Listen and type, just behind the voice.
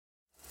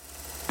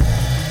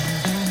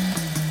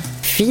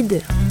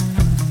FID.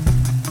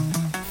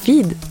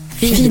 FID.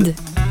 FID.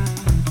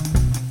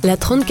 La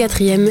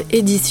 34e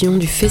édition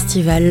du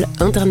Festival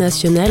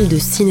international de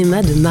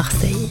cinéma de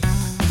Marseille.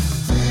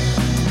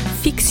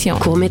 Fiction.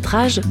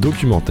 Court-métrage.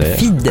 Documentaire.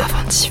 FID.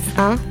 Inventif.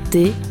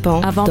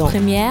 Indépendant.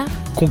 Avant-première.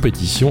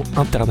 Compétition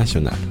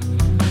internationale.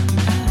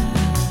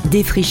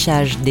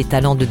 Défrichage des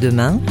talents de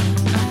demain.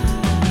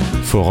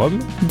 Forum.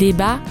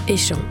 Débat.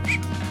 Échange.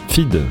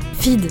 FID.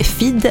 FID.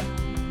 FID.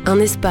 Un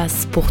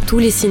espace pour tous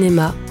les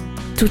cinémas,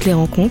 Toutes les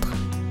rencontres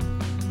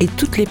et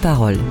toutes les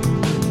paroles.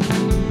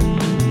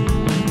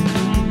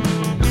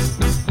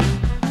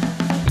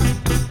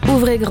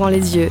 ouvrez grand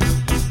les yeux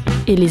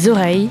Et les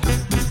oreilles.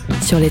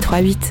 sur les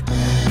 3-8.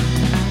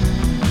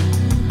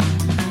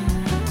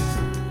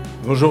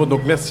 Bonjour,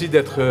 donc merci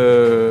d'être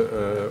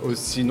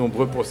aussi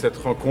nombreux pour cette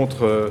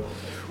rencontre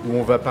où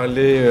on va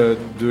parler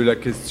de la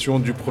question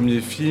du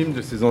premier film,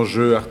 de ses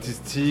enjeux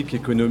artistiques,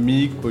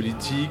 économiques,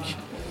 politiques,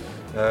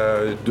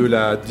 de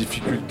la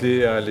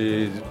difficulté à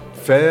les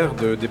faire,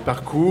 des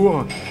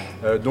parcours.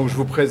 Donc je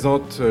vous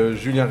présente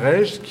Julien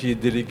Rejl, qui est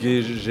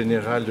délégué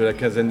général de la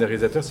Quinzaine des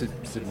réalisateurs, c'est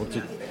le bon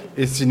titre,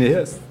 et des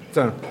cinéastes,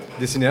 la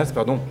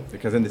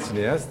Quinzaine des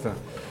cinéastes,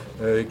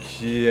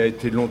 qui a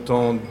été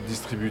longtemps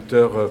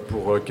distributeur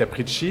pour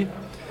Capricci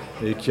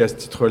et qui à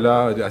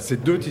ces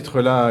deux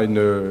titres-là, a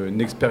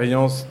une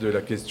expérience de la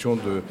question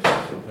de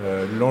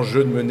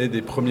l'enjeu de mener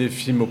des premiers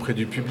films auprès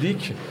du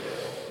public.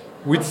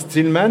 Whit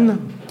Stillman,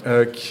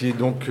 qui est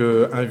donc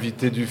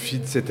invité du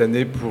FID cette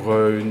année pour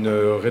une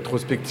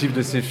rétrospective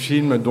de ses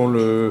films, dont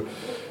le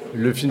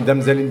film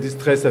Damsel in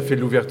Distress a fait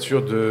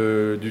l'ouverture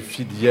du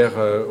FID hier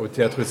au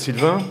Théâtre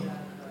Sylvain,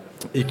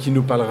 et qui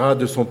nous parlera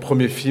de son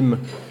premier film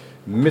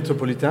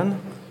Metropolitan,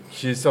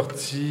 qui est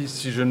sorti,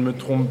 si je ne me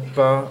trompe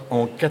pas,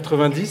 en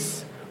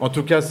 90. En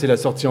tout cas, c'est la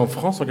sortie en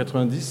France en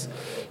 90,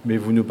 mais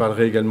vous nous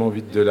parlerez également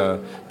vite de la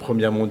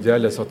Première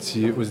mondiale, la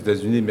sortie aux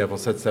États-Unis, mais avant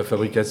ça de sa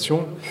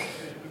fabrication.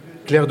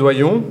 Claire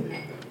Doyon,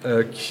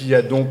 qui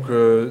a donc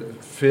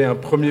fait un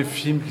premier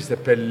film qui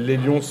s'appelle Les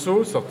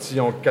Lionceaux, sorti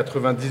en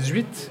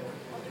 98.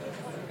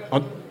 Ah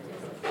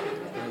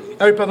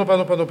oui, pardon,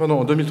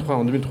 en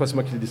 2003, c'est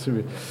moi qui l'ai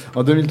distribué.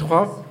 En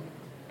 2003,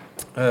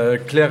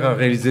 Claire a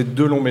réalisé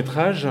 2 longs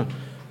métrages,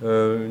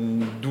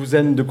 une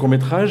douzaine de courts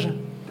métrages,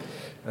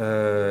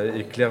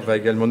 et Claire va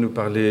également nous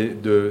parler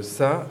de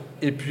ça.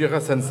 Et puis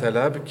Ghassan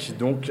Salhab, qui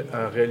donc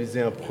a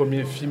réalisé un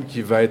premier film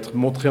qui va être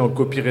montré en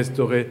copie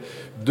restaurée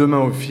demain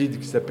au FID,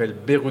 qui s'appelle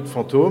Beyrouth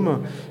Fantôme,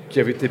 qui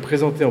avait été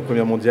présenté en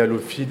première mondiale au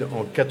FID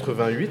en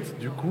 88,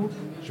 du coup,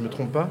 je ne me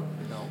trompe pas?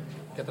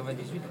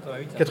 98.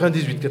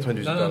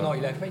 Non,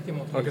 il n'a pas été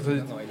montré. Ah,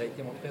 98. Non, il a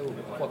été montré aux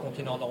 3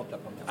 continents d'Europe la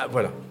première fois. Ah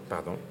voilà,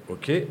 pardon,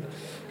 ok.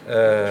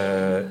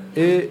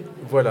 Et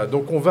voilà,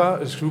 donc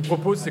ce que je vous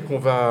propose, c'est qu'on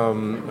va,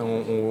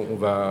 on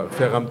va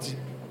faire un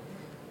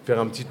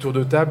petit tour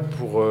de table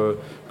pour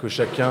que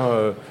chacun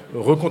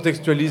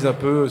recontextualise un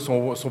peu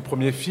son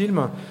premier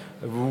film.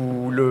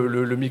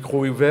 Le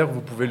micro est ouvert,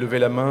 vous pouvez lever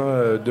la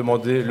main,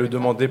 le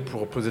demander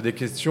pour poser des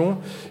questions.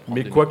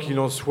 Mais quoi qu'il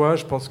en soit,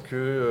 je pense que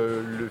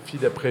le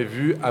FID a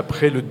prévu,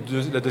 après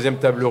la deuxième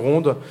table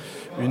ronde,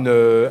 une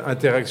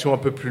interaction un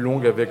peu plus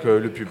longue avec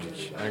le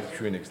public, un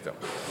Q&A, etc.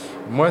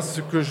 Moi, ce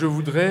que je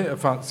voudrais,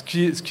 ce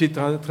qui est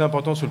très, très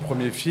important sur le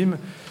premier film,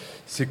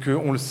 c'est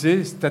qu'on le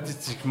sait,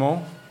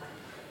 statistiquement,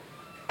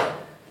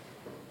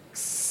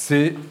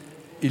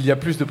 il y a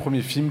plus de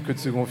premiers films que de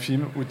seconds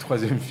films ou de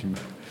troisième films.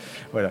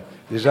 Voilà.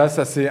 Déjà,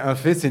 ça c'est un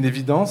fait, c'est une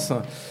évidence.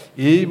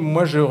 Et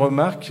moi, je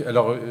remarque, je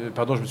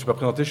ne me suis pas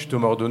présenté, je suis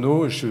Thomas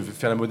Ordonneau, je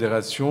fais la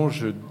modération,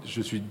 je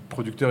suis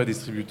producteur et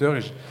distributeur.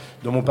 Et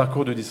dans mon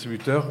parcours de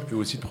distributeur, et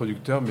aussi de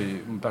producteur, mais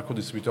mon parcours de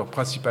distributeur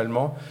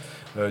principalement,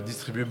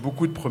 distribuer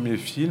beaucoup de premiers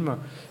films.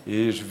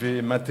 Et je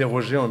vais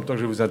m'interroger, en même temps que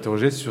je vais vous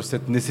interroger, sur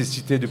cette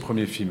nécessité du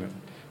premier film.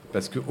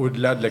 Parce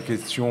qu'au-delà de la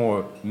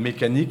question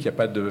mécanique, il n'y a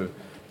pas de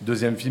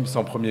deuxième film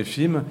sans premier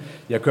film,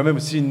 il y a quand même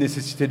aussi une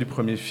nécessité du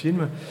premier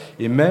film.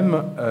 Et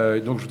même,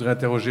 donc je voudrais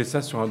interroger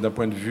ça d'un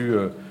point de vue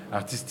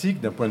artistique,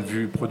 d'un point de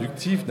vue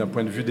productif, d'un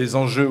point de vue des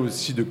enjeux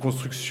aussi de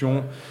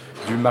construction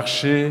du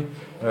marché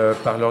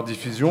par leur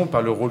diffusion,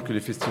 par le rôle que les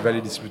festivals et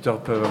les distributeurs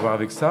peuvent avoir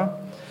avec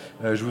ça.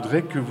 Je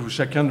voudrais que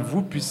chacun de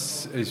vous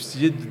puisse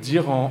essayer de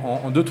dire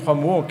en 2-3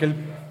 mots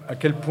à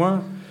quel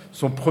point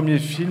son premier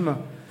film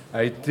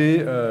a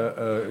été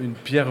une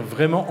pierre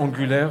vraiment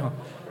angulaire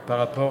par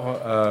rapport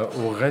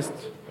au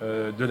reste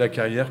de la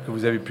carrière que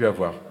vous avez pu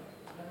avoir.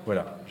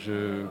 Voilà.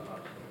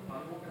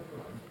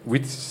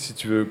 Oui, si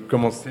tu veux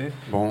commencer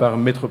par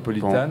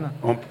Metropolitan.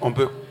 On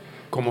peut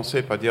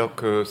commencer par dire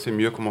que c'est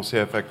mieux commencer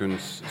avec un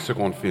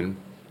second film,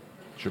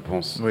 je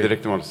pense. Oui.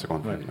 Directement le second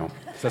film. Non.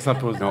 Ça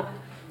s'impose. Non.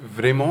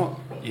 Vraiment,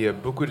 il y a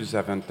beaucoup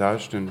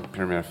d'avantages d'un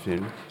premier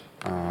film.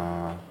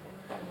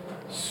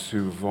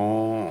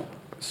 Souvent,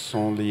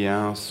 sans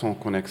lien, sans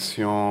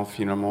connexion,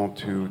 finalement,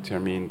 tu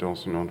termines dans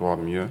un endroit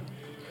mieux.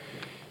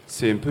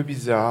 C'est un peu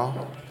bizarre,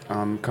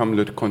 comme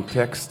le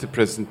contexte de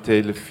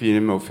présenter le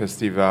film au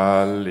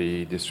festival,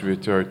 les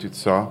distributeurs et tout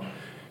ça,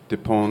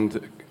 dépend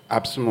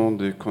absolument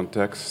du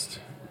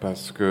contexte,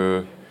 parce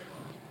que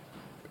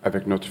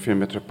avec notre film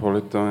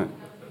Metropolitan,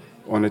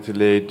 on est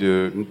allé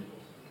de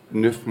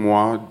 9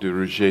 mois de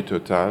rejet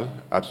total,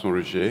 absolu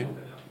rejet,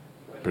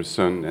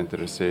 personne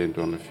intéressée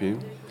dans le film,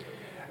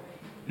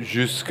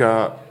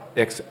 jusqu'à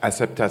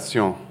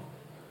acceptation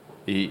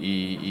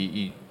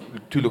et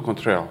tout le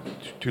contraire,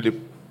 toutes les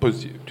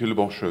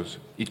bonnes choses,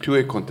 et tout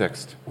est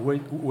contexte.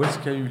 Où est-ce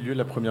qu'a eu lieu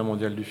la première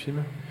mondiale du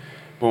film?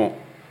 Bon,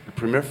 la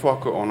première fois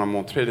qu'on a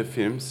montré le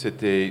film,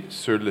 c'était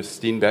sur le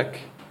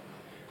Steenbeck,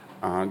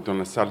 dans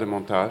la salle de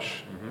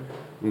montage,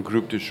 un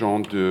groupe de gens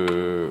du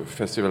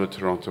Festival de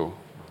Toronto.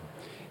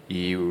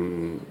 Et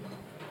une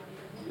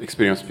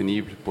expérience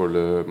pénible pour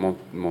le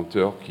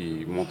monteur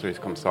qui montrait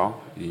comme ça,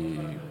 et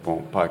bon,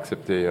 pas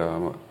accepté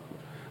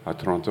à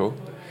Toronto.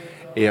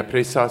 Et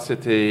après ça,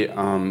 c'était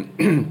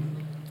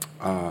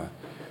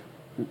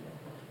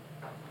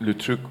le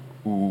truc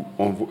où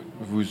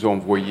vous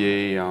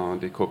envoyez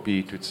des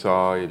copies, tout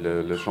ça, et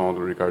les gens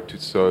le regardent tout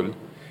seul.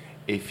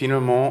 Et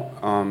finalement,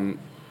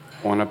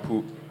 on a pu,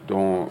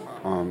 dans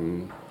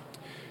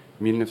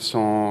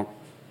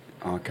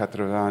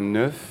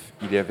 1989,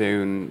 il y avait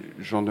un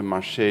genre de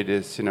marché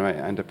de cinéma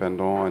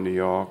indépendant à New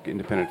York,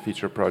 Independent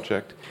Feature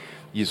Project.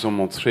 Ils ont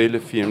montré le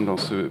film dans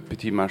ce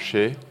petit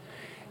marché.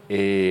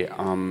 Et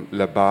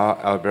là-bas,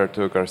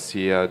 Alberto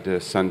Garcia de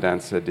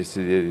Sundance a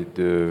décidé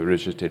de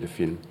rejeter le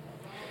film.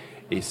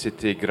 Et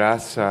c'était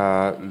grâce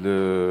à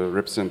le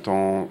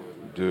représentant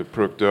de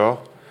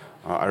producteur,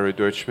 Ari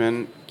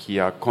Deutschmann, qui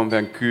a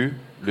convaincu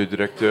le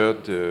directeur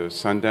de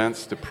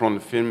Sundance de prendre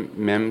le film,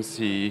 même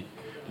si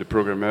le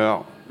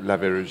programmeur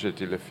l'avait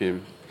rejeté le film.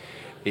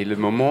 Et le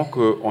moment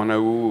qu'on a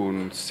eu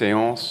une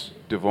séance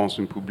devant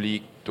un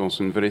public dans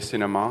un vrai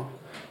cinéma,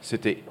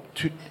 c'était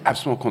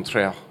absolument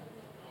contraire.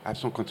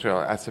 Absolument contraire.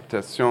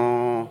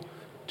 Acceptation,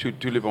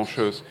 toutes les bonnes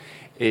choses.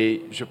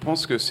 Et je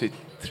pense que c'est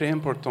très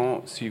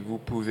important si vous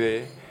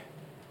pouvez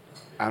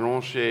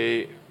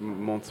arranger,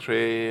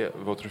 montrer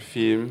votre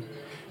film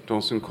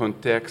dans un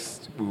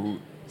contexte où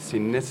c'est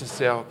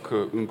nécessaire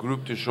qu'un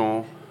groupe de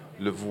gens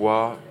le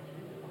voit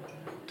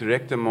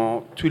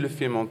directement, tout le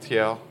film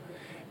entier.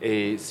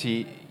 Et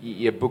il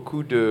y a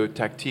beaucoup de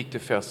tactiques de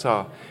faire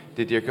ça,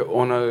 de dire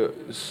qu'on a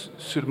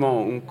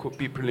seulement une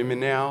copie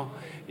préliminaire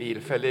et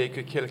il fallait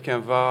que quelqu'un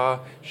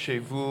va chez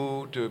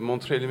vous, de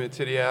montrer le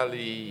matériel,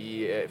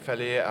 et il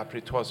fallait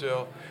après 3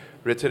 heures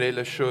retirer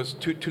les choses,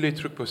 tous les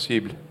trucs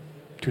possibles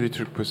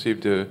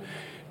de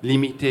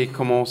limiter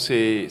comment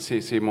c'est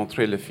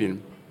montré le film.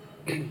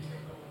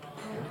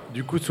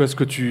 Du coup, ce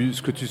que tu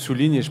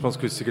soulignes, et je pense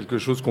que c'est quelque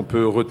chose qu'on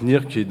peut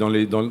retenir, qui est dans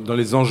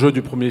les enjeux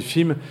du premier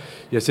film,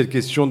 il y a cette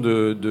question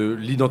de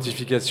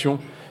l'identification,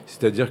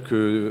 c'est-à-dire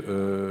que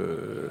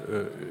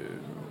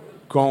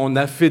quand on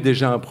a fait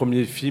déjà un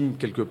premier film,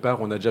 quelque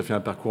part, on a déjà fait un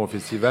parcours en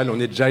festival, on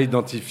est déjà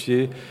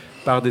identifié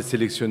par des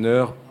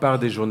sélectionneurs, par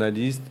des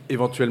journalistes,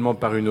 éventuellement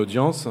par une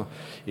audience.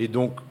 Et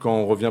donc, quand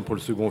on revient pour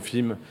le second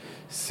film,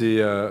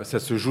 ça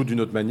se joue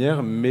d'une autre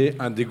manière, mais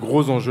un des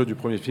gros enjeux du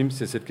premier film,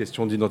 c'est cette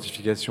question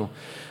d'identification.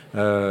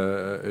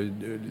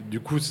 Du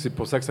coup, c'est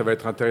pour ça que ça va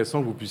être intéressant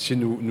que vous puissiez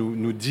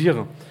nous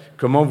dire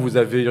comment vous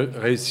avez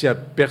réussi à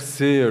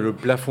percer le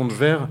plafond de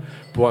verre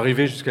pour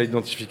arriver jusqu'à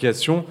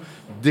l'identification,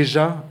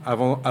 déjà,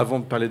 avant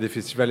de parler des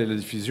festivals et de la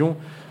diffusion,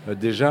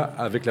 déjà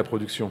avec la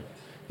production.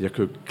 C'est-à-dire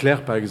que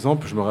Claire, par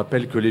exemple, je me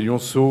rappelle que Les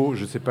Lionceaux,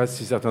 je ne sais pas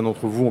si certains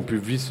d'entre vous ont pu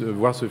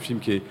voir ce film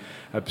qui est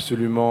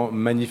absolument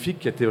magnifique,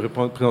 qui a été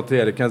présenté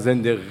à la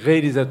Quinzaine des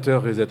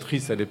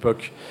réalisatrices à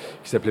l'époque,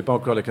 qui ne s'appelait pas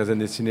encore la Quinzaine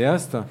des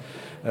cinéastes.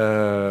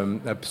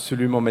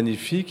 Absolument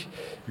magnifique.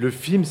 Le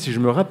film, si je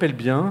me rappelle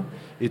bien,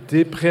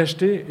 était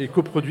préacheté et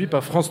coproduit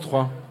par France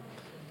 3.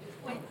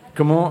 Ouais.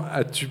 Comment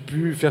as-tu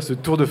pu faire ce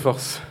tour de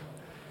force ?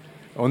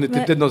 On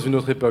était peut-être dans une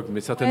autre époque,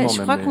 mais certainement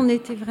je crois qu'on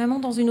était vraiment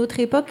dans une autre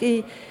époque,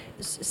 et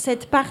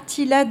cette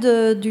partie-là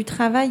du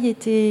travail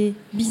était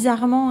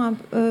bizarrement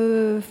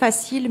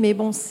facile, mais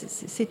bon,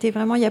 c'était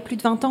vraiment il y a plus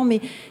de 20 ans,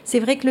 mais c'est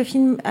vrai que le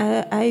film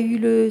a eu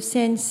le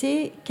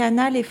CNC,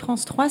 Canal et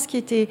France 3, ce qui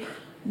était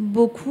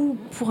beaucoup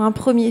pour un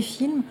premier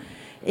film.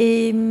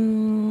 Et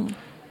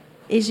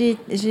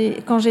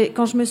quand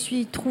je me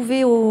suis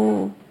trouvée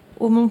au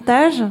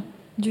montage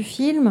du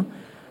film,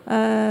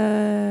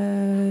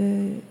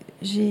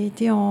 j'ai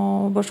été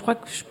je crois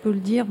que je peux le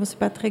dire, c'est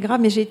pas très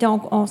grave, mais j'ai été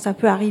ça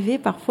peut arriver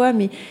parfois,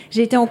 mais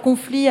j'ai été en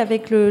conflit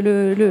avec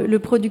le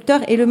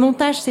producteur, et le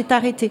montage s'est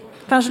arrêté.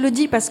 Enfin, je le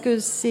dis parce que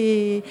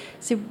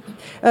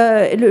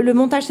le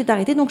montage s'est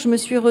arrêté, donc je me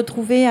suis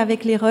retrouvée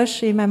avec les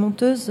rushs et ma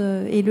monteuse,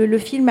 et le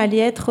film allait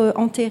être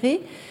enterré.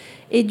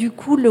 Et du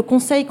coup, le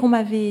conseil qu'on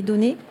m'avait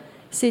donné,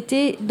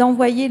 c'était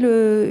d'envoyer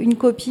une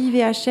copie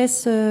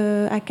VHS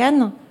à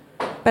Cannes,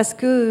 parce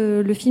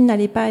que le film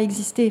n'allait pas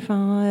exister.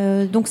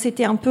 Donc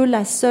c'était un peu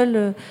la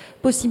seule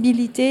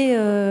possibilité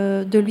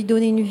de lui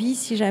donner une vie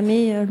si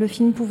jamais le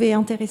film pouvait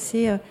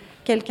intéresser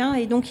quelqu'un.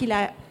 Et donc il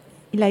a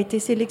été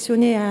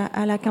sélectionné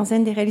à la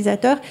Quinzaine des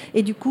réalisateurs.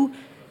 Et du coup,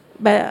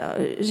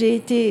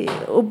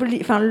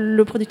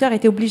 le producteur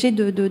était obligé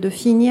de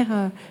finir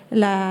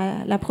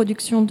la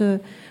production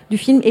du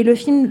film. Et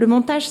le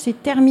montage s'est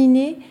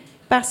terminé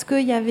parce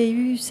qu'il y a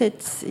eu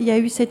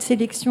cette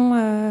sélection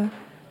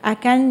à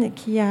Cannes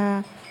qui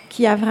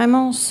a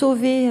vraiment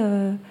sauvé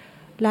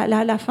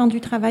la fin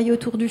du travail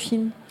autour du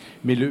film.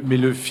 Mais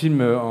le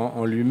film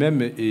en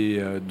lui-même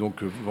est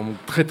donc vraiment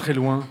très très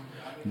loin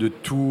de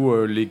tous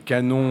les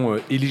canons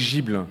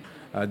éligibles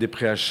à des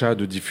préachats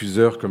de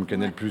diffuseurs comme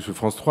Canal+ ou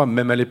France 3,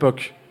 même à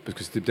l'époque. Parce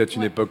que c'était peut-être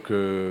une époque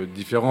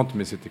différente,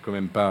 mais c'était quand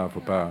même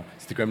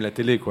c'était quand même la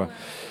télé, quoi.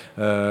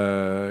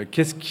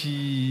 Qu'est-ce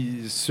qui,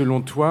 selon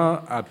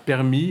toi, a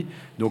permis,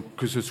 donc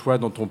que ce soit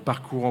dans ton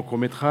parcours en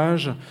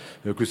court-métrage,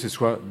 que ce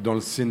soit dans le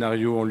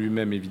scénario en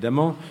lui-même,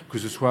 évidemment, que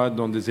ce soit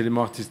dans des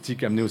éléments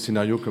artistiques amenés au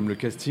scénario comme le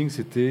casting,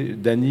 c'était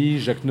Dany,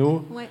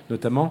 Jacquenot,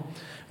 notamment.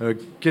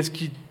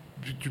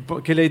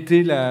 Quelle a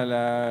été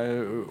la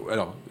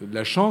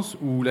chance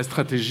ou la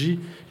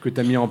stratégie que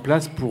tu as mis en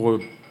place pour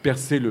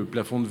percer le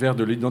plafond de verre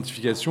de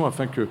l'identification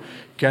afin que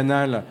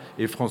Canal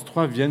et France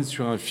 3 viennent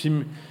sur un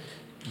film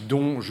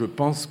dont je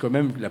pense quand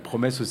même que la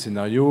promesse au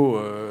scénario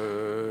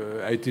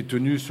a été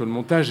tenue sur le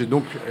montage et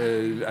donc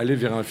aller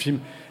vers un film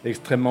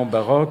extrêmement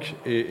baroque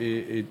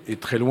et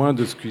très loin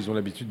de ce qu'ils ont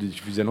l'habitude de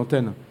diffuser à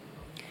l'antenne.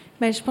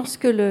 Ben, je pense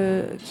qu'il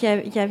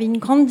y avait une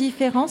grande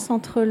différence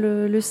entre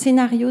le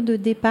scénario de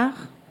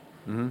départ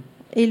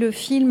et le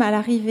film à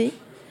l'arrivée,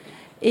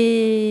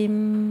 et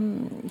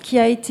qui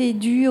a été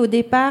dû au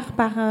départ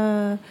par...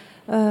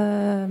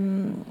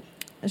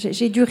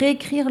 j'ai dû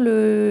réécrire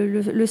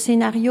le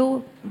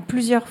scénario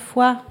plusieurs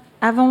fois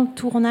avant le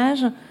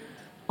tournage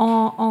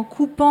en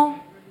coupant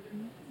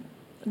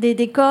des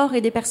décors et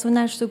des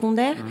personnages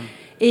secondaires,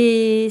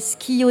 et ce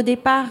qui au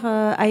départ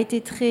a été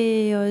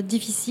très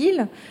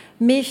difficile,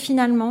 mais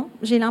finalement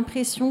j'ai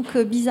l'impression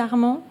que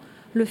bizarrement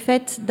le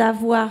fait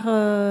d'avoir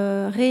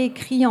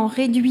réécrit en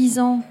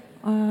réduisant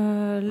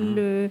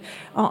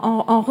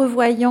en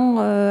revoyant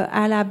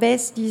à la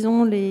baisse,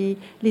 disons,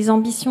 les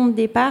ambitions de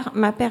départ,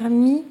 m'a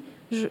permis,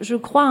 je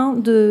crois,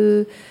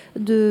 de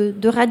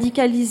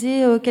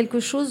radicaliser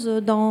quelque chose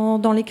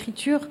dans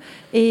l'écriture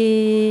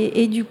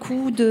et du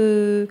coup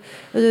de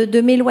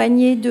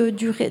m'éloigner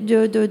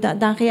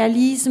d'un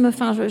réalisme.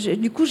 Enfin,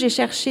 du coup, j'ai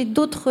cherché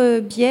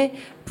d'autres biais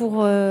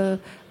pour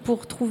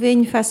trouver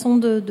une façon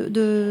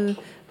de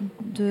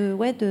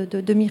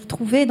m'y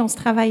retrouver dans ce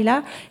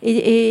travail-là,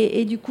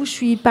 et du coup je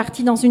suis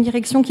partie dans une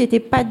direction qui n'était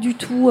pas du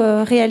tout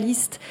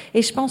réaliste,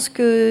 et je pense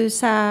que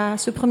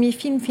ce premier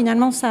film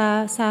finalement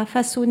ça a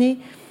façonné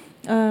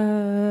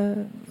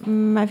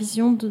ma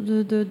vision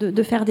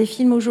de faire des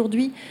films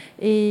aujourd'hui,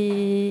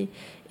 et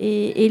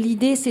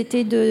l'idée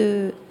c'était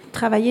de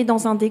travailler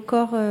dans un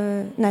décor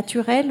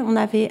naturel. On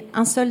avait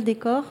un seul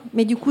décor,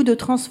 mais du coup de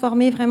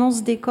transformer vraiment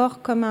ce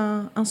décor comme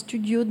un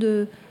studio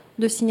de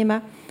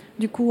cinéma.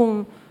 Du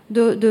coup,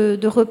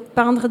 de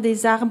repeindre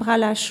des arbres à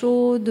la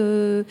chaux,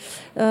 de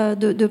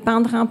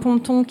peindre un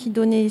ponton qui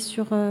donnait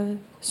sur un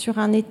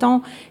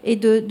étang, et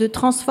de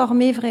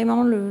transformer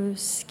vraiment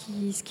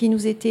ce qui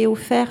nous était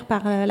offert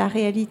par la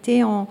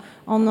réalité en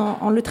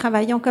le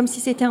travaillant comme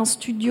si c'était un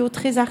studio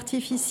très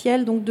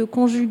artificiel, donc de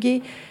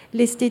conjuguer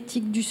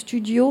l'esthétique du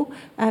studio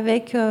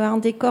avec un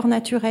décor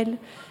naturel.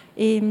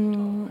 Et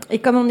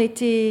comme on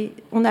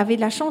avait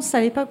de la chance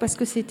à l'époque parce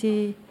que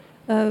c'était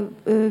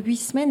 8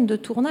 semaines de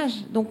tournage,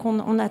 donc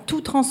on a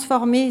tout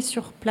transformé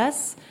sur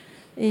place,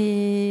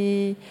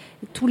 et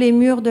tous les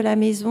murs de la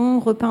maison,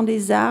 repeint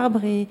des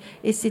arbres, et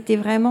c'était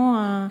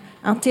vraiment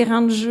un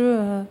terrain de jeu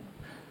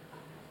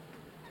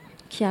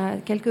qui a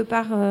quelque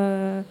part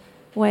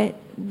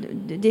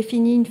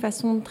défini une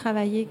façon de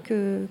travailler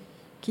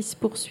qui se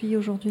poursuit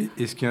aujourd'hui.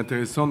 Et ce qui est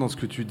intéressant dans ce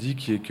que tu dis,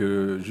 qui est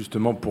que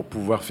justement pour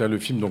pouvoir faire le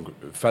film, donc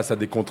face à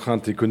des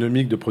contraintes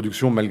économiques de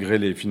production, malgré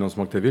les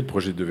financements que tu avais, le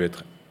projet devait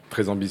être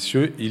très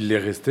ambitieux. Il est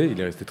resté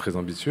très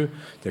ambitieux.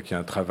 C'est-à-dire qu'il y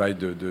a un travail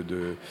de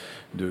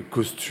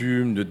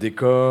costume, de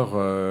décor,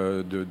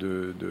 de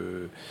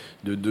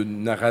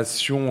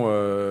narration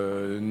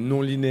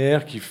non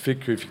linéaire, qui fait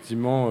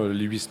qu'effectivement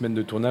les 8 semaines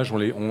de tournage,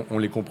 on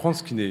les comprend,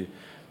 ce qui n'est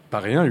pas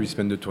rien. 8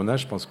 semaines de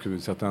tournage, je pense que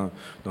certains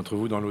d'entre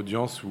vous dans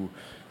l'audience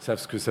savent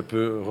ce que ça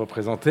peut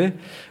représenter.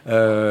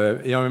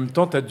 Et en même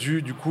temps, tu as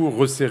dû du coup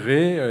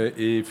resserrer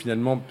et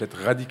finalement peut-être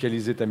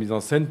radicaliser ta mise en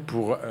scène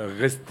pour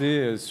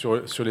rester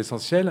sur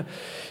l'essentiel.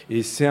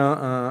 Et c'est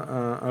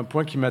un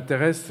point qui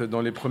m'intéresse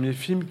dans les premiers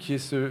films, qui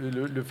est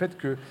le fait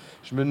que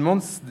je me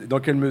demande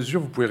dans quelle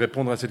mesure vous pouvez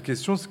répondre à cette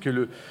question. C'est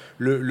que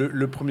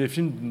le premier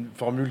film, une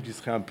formule qui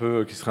serait un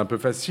peu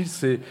facile,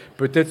 c'est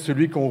peut-être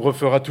celui qu'on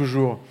refera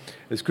toujours.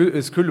 Est-ce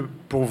que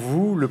pour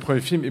vous, le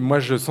premier film, et moi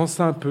je sens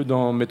ça un peu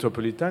dans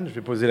Metropolitan, je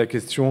vais poser la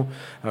question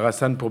à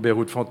Ghassan pour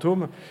Beyrouth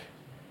Fantôme.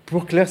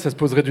 Pour Claire, ça se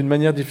poserait d'une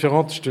manière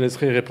différente, je te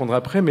laisserai y répondre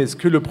après, mais est-ce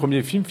que le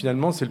premier film,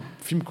 finalement, c'est le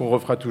film qu'on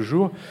refera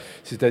toujours,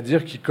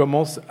 c'est-à-dire qui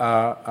commence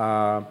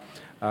à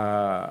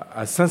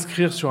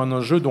s'inscrire sur un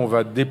enjeu dont on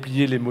va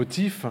déplier les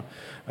motifs,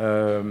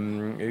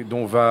 et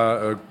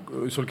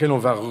sur lequel on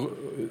va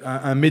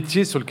un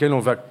métier sur lequel on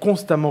va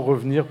constamment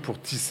revenir pour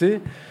tisser.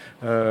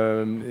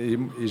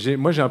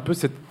 Moi j'ai un peu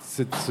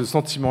ce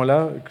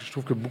sentiment-là, que je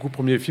trouve que beaucoup de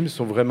premiers films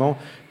sont vraiment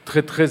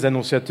très très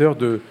annonciateurs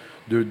de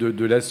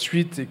de la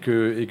suite et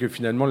que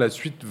finalement la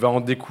suite va en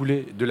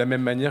découler de la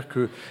même manière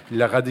que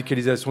la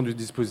radicalisation du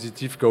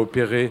dispositif qu'a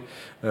opéré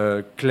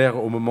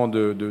Claire au moment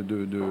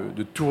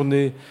de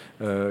tourner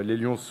Les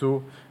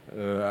Lionceaux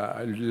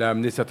l'a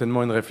amené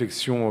certainement à une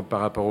réflexion par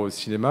rapport au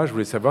cinéma. Je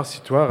voulais savoir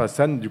si toi,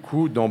 Ghassan, du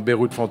coup, dans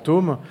Beyrouth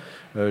Fantôme,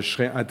 je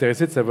serais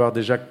intéressé de savoir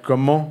déjà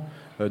comment,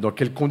 dans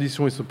quelles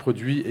conditions il se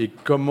produit et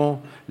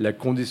comment la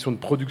condition de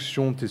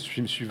production de tes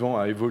films suivants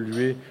a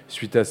évolué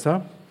suite à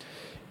ça.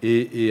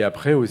 Et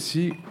après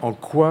aussi, en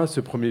quoi ce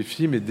premier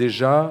film est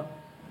déjà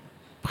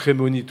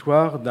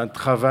prémonitoire d'un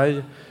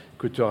travail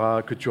que tu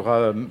auras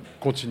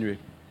continué.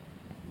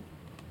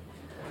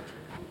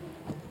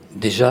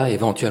 Déjà,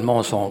 éventuellement,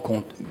 on s'en rend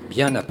compte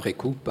bien après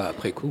coup, pas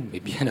après coup, mais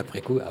bien après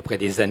coup, après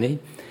des années,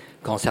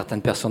 quand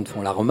certaines personnes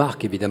font la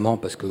remarque, évidemment,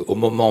 parce qu'au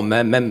moment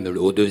même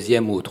au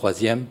deuxième ou au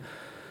troisième,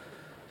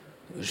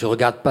 je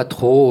regarde pas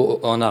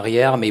trop en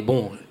arrière, mais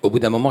bon, au bout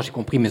d'un moment, j'ai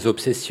compris mes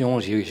obsessions,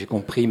 j'ai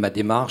compris ma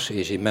démarche,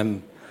 et j'ai même,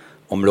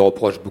 on me le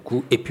reproche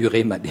beaucoup,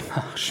 épuré ma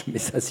démarche, mais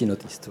ça, c'est une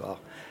autre histoire.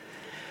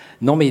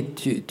 Non, mais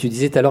tu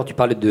disais tout à l'heure, tu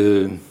parlais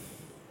de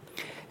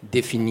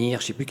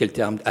définir, je ne sais plus quel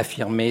terme,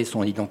 affirmer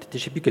son identité,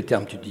 je ne sais plus quel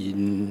terme tu dis.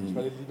 Tu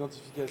parlais de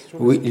l'identification.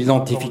 Oui,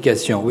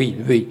 l'identification,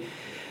 oui.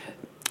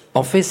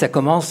 En fait, ça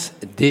commence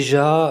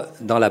déjà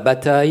dans la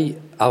bataille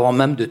avant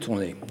même de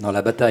tourner. Dans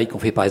la bataille qu'on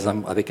fait par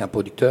exemple avec un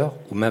producteur,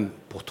 ou même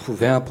pour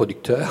trouver un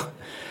producteur.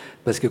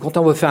 Parce que quand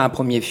on veut faire un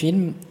premier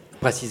film,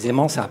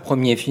 précisément, c'est un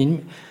premier film,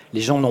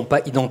 les gens n'ont pas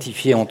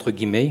identifié, entre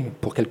guillemets,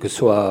 pour quel que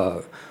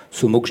soit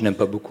ce mot que je n'aime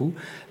pas beaucoup.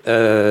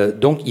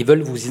 Donc, ils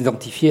veulent vous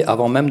identifier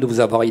avant même de vous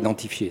avoir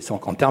identifié.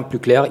 Donc, en termes plus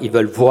clairs, ils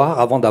veulent voir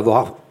avant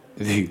d'avoir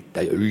vu.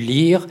 D'ailleurs,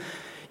 lire,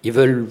 ils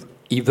veulent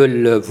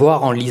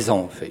voir en lisant,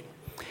 en fait.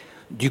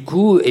 Du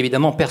coup,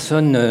 évidemment,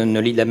 personne ne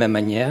lit de la même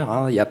manière.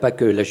 Hein. Il n'y a pas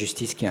que la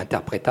justice qui est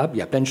interprétable. Il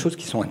y a plein de choses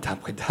qui sont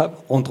interprétables,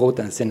 entre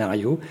autres un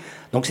scénario.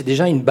 Donc, c'est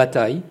déjà une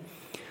bataille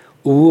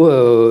où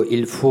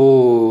il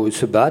faut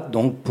se battre.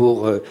 Donc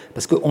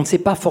parce qu'on ne sait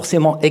pas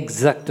forcément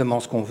exactement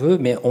ce qu'on veut,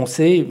 mais on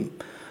sait,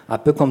 un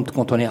peu comme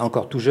quand on est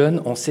encore tout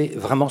jeune, on sait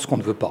vraiment ce qu'on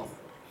ne veut pas.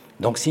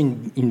 Donc, c'est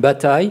une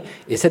bataille.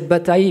 Et cette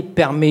bataille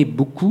permet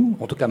beaucoup,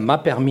 en tout cas m'a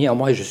permis à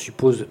moi, et je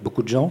suppose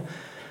beaucoup de gens,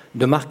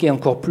 de marquer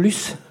encore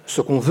plus ce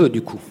qu'on veut,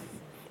 du coup.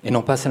 Et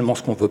non pas seulement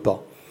ce qu'on ne veut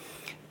pas.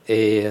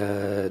 Et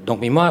donc,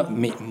 mais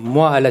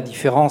moi, à la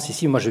différence,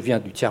 ici, moi, je viens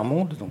du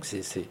tiers-monde, donc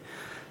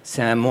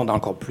c'est un monde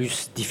encore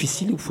plus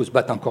difficile, où il faut se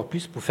battre encore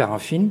plus pour faire un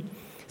film.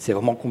 C'est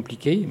vraiment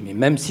compliqué, mais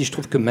même si je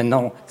trouve que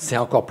maintenant, c'est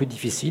encore plus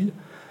difficile,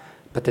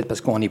 peut-être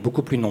parce qu'on est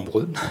beaucoup plus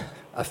nombreux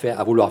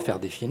à vouloir faire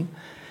des films.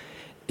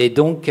 Et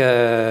donc,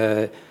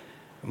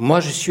 moi,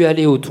 je suis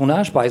allé au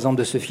tournage, par exemple,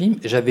 de ce film,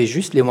 j'avais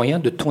juste les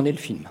moyens de tourner le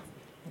film.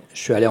 Je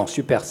suis allé en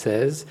Super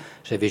 16,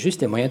 j'avais juste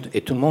les moyens,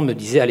 et tout le monde me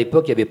disait, à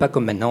l'époque, il n'y avait pas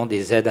comme maintenant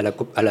des aides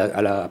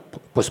à la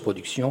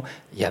post-production,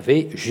 il y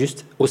avait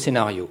juste au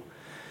scénario.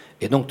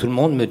 Et donc tout le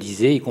monde me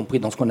disait, y compris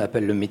dans ce qu'on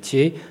appelle le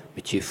métier,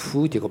 mais tu es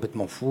fou, tu es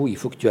complètement fou, il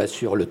faut que tu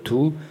assures le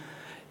tout.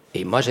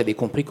 Et moi, j'avais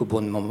compris qu'au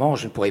bon moment,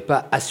 je ne pourrais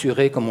pas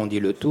assurer, comme on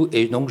dit, le tout,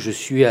 et donc je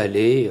suis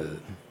allé,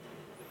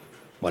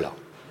 voilà.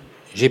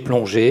 J'ai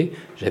plongé,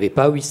 j'avais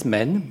pas 8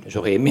 semaines,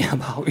 j'aurais aimé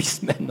avoir 8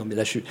 semaines, non mais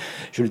là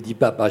je le dis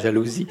pas par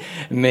jalousie,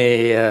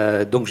 mais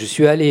donc je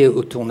suis allé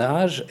au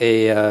tournage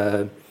et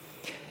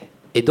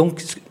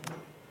donc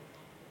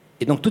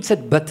toute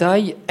cette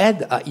bataille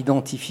aide à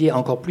identifier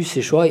encore plus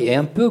ses choix et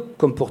un peu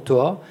comme pour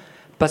toi,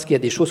 parce qu'il y a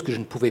des choses que je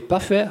ne pouvais pas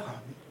faire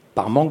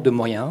par manque de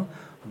moyens,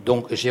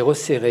 donc j'ai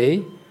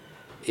resserré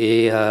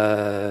et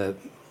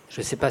je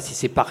ne sais pas si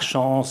c'est par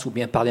chance ou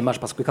bien par démarche,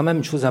 parce que quand même,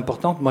 une chose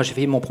importante, moi j'ai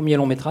fait mon premier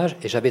long métrage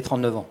et j'avais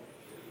 39 ans.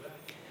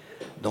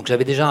 Donc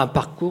j'avais déjà un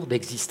parcours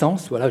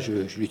d'existence, voilà, je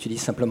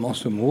l'utilise simplement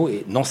ce mot,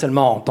 et non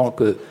seulement en tant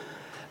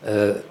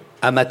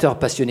qu'amateur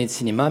passionné de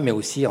cinéma, mais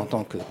aussi en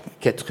tant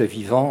qu'être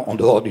vivant en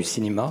dehors du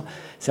cinéma.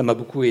 Ça m'a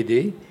beaucoup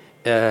aidé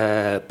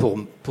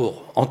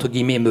pour entre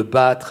guillemets, me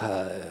battre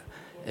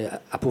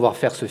à pouvoir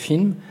faire ce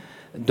film.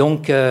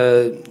 Donc,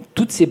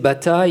 toutes ces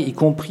batailles, y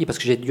compris parce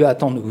que j'ai dû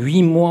attendre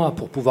 8 mois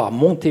pour pouvoir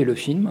monter le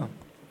film,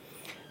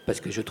 parce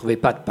que je ne trouvais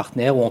pas de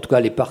partenaire, ou en tout cas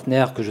les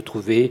partenaires que je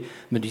trouvais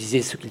me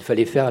disaient ce qu'il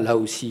fallait faire. Là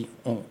aussi,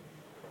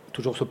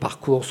 toujours ce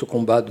parcours, ce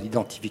combat de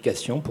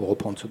l'identification, pour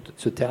reprendre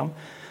ce terme.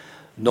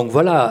 Donc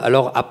voilà,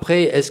 alors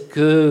après, est-ce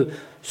que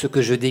ce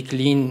que je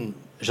décline,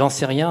 j'en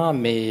sais rien,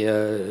 mais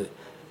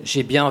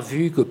j'ai bien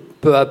vu que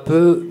peu à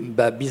peu,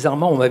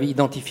 bizarrement, on m'avait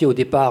identifié au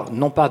départ,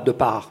 non pas de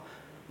part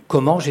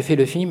comment j'ai fait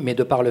le film, mais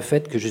de par le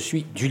fait que je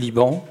suis du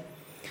Liban.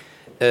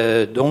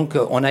 Donc,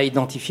 on a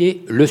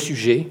identifié le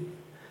sujet,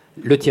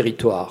 le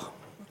territoire.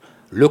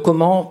 Le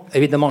comment,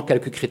 évidemment,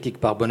 quelques critiques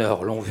par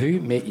bonheur l'ont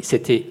vu, mais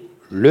c'était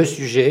le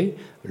sujet,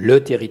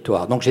 le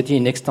territoire. Donc, j'étais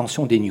une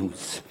extension des news,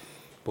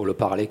 pour le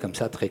parler comme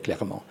ça très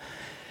clairement.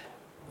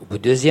 Au bout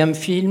du deuxième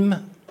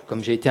film,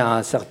 comme j'ai été à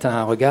un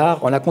certain regard,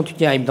 on a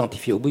continué à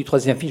m'identifier. Au bout du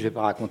troisième film, je ne vais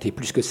pas raconter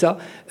plus que ça,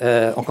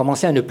 on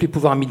commençait à ne plus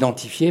pouvoir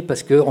m'identifier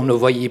parce qu'on ne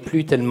voyait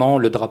plus tellement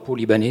le drapeau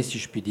libanais, si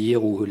je puis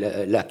dire, ou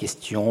la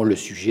question, le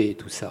sujet et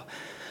tout ça.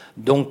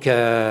 Donc,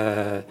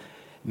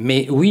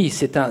 Mais oui,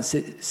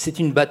 c'est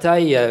une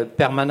bataille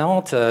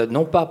permanente,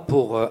 non pas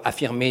pour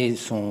affirmer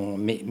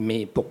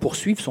mais pour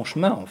poursuivre son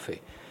chemin, en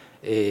fait.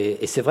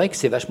 Et c'est vrai que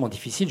c'est vachement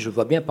difficile. Je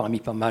vois bien parmi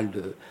pas mal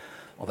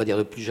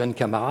de plus jeunes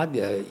camarades,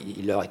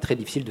 il leur est très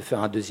difficile de faire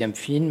un deuxième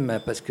film,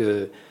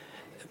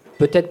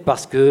 peut-être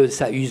parce que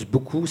ça use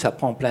beaucoup, ça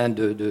prend plein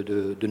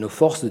de nos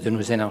forces, de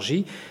nos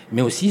énergies,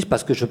 mais aussi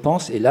parce que je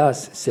pense, et là,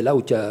 c'est là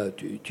où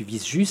tu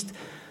vises juste,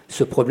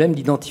 ce problème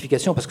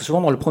d'identification. Parce que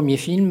souvent, dans le premier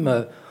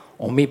film,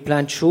 on met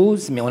plein de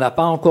choses, mais on n'a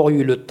pas encore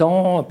eu le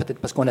temps, peut-être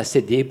parce qu'on a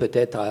cédé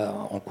peut-être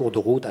en cours de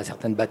route à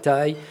certaines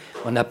batailles,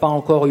 on n'a pas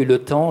encore eu le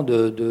temps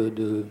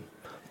de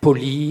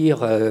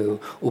polir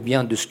ou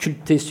bien de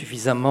sculpter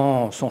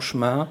suffisamment son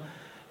chemin.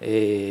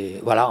 Et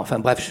voilà, enfin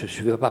bref,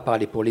 je ne vais pas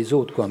parler pour les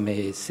autres, quoi,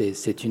 mais c'est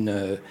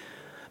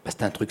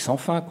un truc sans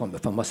fin, quoi.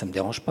 Enfin, moi, ça ne me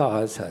dérange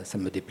pas, hein, ça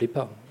ne me déplaît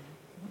pas,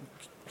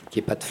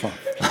 qu'il n'y ait pas de fin.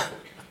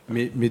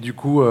 Mais du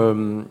coup,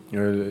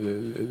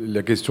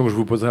 la question que je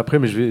vous poserai après,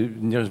 mais je vais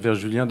venir vers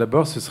Julien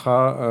d'abord, ce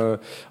sera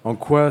en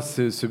quoi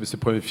ce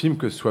premier film,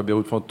 que ce soit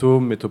Beyrouth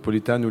Fantôme,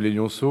 Metropolitan ou Les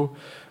Lionceaux,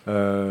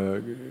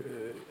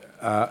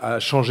 a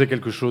changé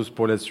quelque chose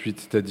pour la suite.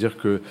 C'est-à-dire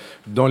que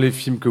dans les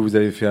films que vous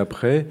avez fait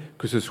après,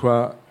 que ce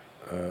soit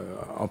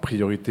en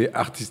priorité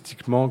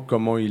artistiquement,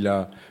 comment il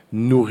a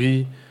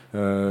nourri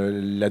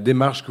la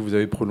démarche que vous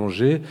avez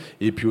prolongée,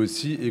 et puis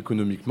aussi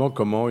économiquement,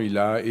 comment il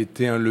a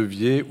été un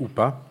levier ou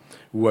pas,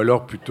 ou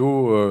alors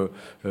plutôt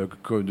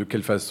de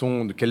quelle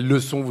façon, de quelles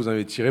leçons vous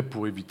avez tirées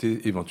pour éviter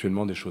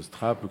éventuellement des choses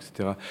trappes,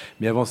 etc.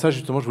 Mais avant ça,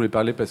 justement, je voulais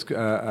parler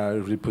je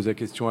voulais poser la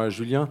question à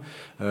Julien.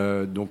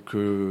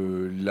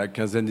 La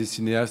Quinzaine des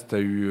cinéastes a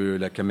eu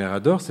la Caméra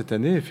d'Or cette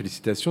année.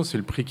 Félicitations, c'est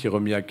le prix qui est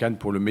remis à Cannes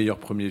pour le meilleur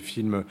premier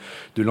film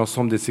de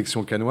l'ensemble des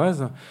sections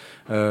cannoises.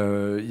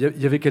 Il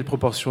y avait quelle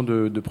proportion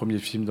de premiers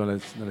films dans la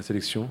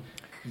sélection ?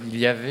 Il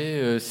y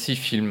avait 6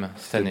 films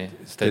cette année,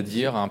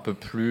 c'est-à-dire un peu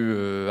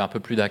plus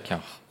d'un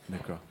quart.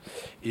 D'accord.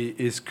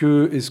 Et est-ce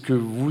que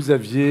vous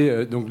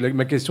aviez... Donc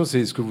ma question, c'est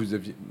est-ce que vous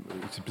aviez...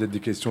 C'est peut-être des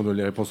questions dont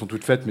les réponses sont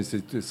toutes faites, mais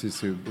c'est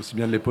aussi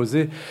bien de les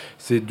poser.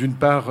 C'est d'une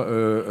part,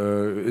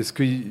 est-ce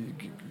que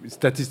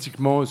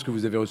statistiquement, est-ce que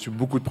vous avez reçu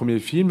beaucoup de premiers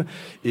films ?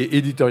 Et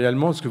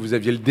éditorialement, est-ce que vous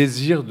aviez le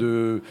désir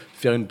de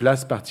faire une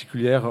place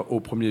particulière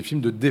au premier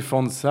film, de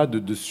défendre ça,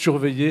 de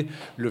surveiller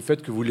le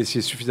fait que vous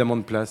laissiez suffisamment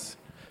de place ?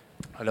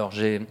 Alors,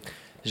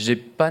 j'ai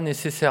pas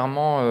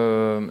nécessairement,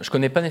 je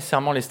connais pas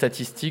nécessairement les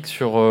statistiques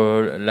sur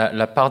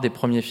la part des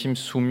premiers films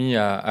soumis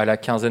à la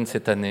Quinzaine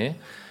cette année.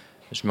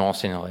 Je me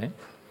renseignerai.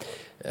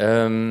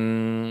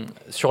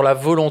 Sur la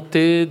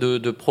volonté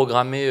de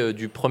programmer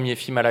du premier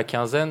film à la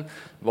Quinzaine,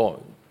 bon,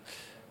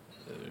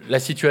 la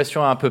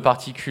situation est un peu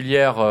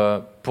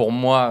particulière pour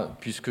moi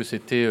puisque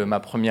c'était ma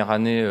première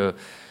année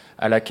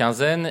à la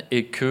Quinzaine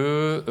et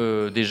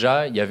que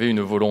déjà il y avait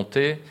une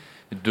volonté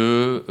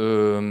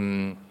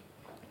de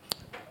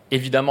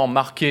évidemment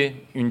marquer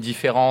une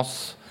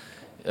différence,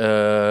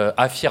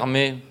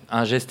 affirmer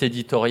un geste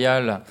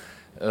éditorial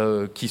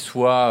qui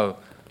soit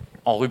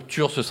en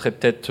rupture, ce serait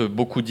peut-être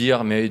beaucoup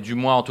dire, mais du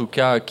moins en tout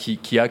cas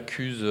qui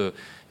accuse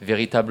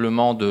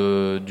véritablement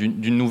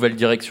d'une nouvelle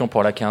direction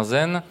pour la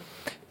Quinzaine.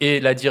 Et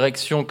la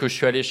direction que je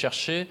suis allé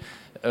chercher,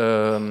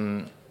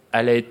 elle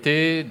a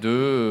été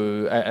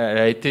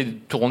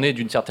tournée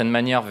d'une certaine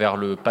manière vers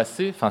le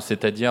passé,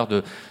 c'est-à-dire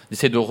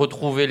d'essayer de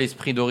retrouver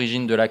l'esprit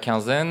d'origine de la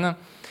Quinzaine,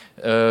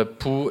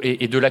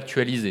 et de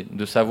l'actualiser,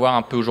 de savoir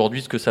un peu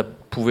aujourd'hui ce que ça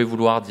pouvait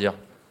vouloir dire.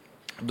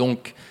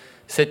 Donc,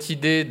 cette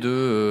idée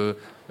je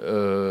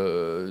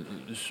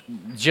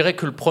dirais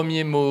que le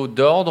premier mot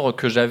d'ordre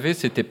que j'avais,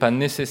 c'était pas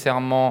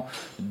nécessairement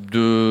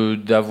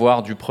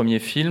d'avoir du premier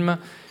film,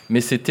 mais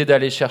c'était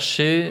d'aller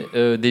chercher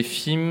des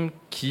films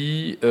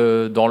qui,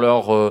 dans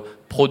leur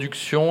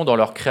production, dans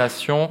leur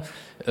création,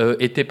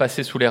 étaient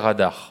passés sous les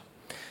radars.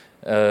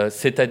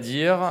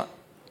 C'est-à-dire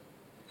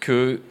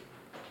que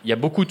il y a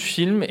beaucoup de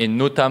films, et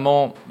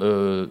notamment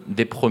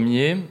des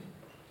premiers,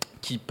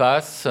 qui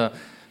passent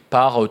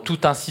par tout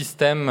un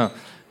système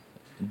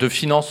de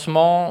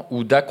financement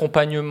ou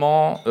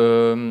d'accompagnement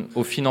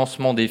au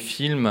financement des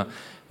films,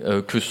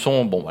 que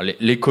sont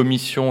les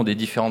commissions des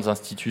différentes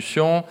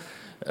institutions,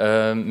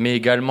 mais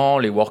également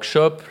les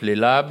workshops, les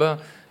labs,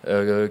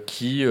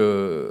 qui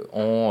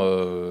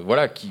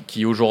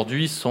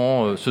aujourd'hui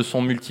se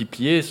sont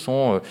multipliés,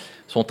 sont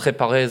très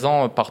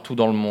présents partout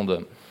dans le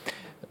monde.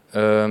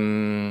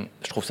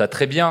 Je trouve ça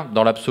très bien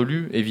dans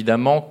l'absolu,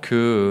 évidemment,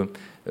 que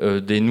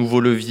des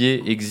nouveaux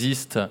leviers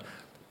existent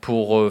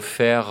pour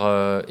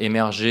faire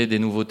émerger des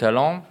nouveaux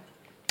talents.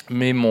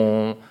 Mais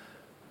mon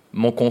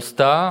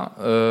constat,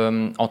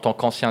 en tant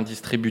qu'ancien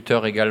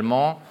distributeur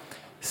également,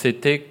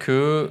 c'était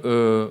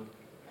que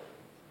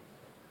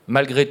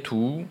malgré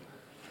tout,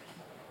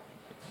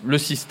 le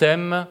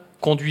système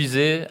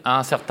conduisait à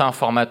un certain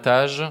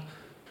formatage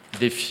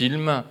des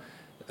films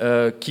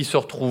qui se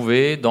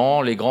retrouvaient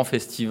dans les grands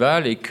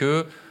festivals, et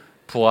que,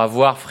 pour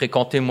avoir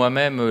fréquenté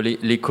moi-même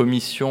les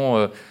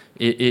commissions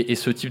et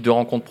ce type de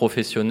rencontres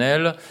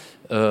professionnelles,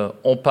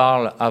 on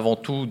parle avant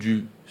tout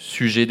du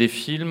sujet des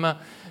films,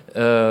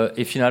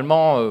 Et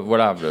finalement,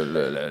 voilà,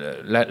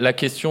 la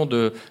question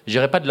de, je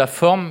dirais pas de la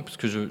forme, parce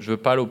que je veux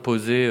pas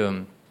l'opposer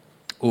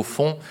au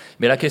fond,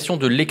 mais la question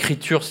de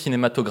l'écriture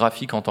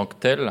cinématographique en tant que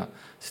telle,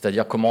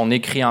 c'est-à-dire comment on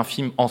écrit un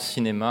film en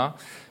cinéma,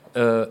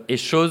 est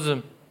chose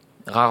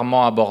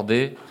rarement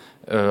abordée,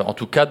 en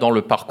tout cas dans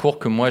le parcours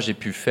que moi j'ai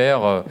pu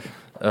faire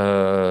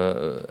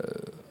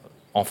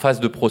en phase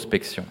de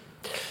prospection.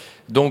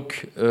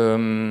 Donc,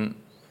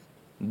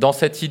 dans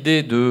cette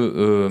idée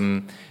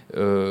de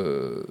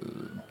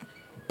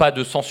pas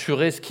de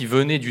censurer ce qui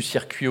venait du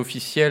circuit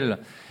officiel,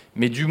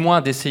 mais du moins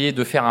d'essayer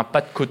de faire un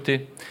pas de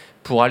côté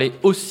pour aller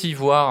aussi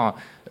voir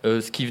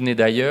ce qui venait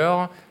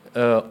d'ailleurs,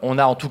 on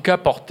a en tout cas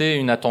porté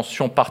une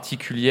attention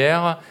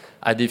particulière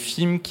à des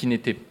films qui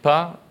n'étaient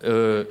pas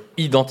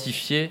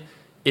identifiés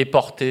et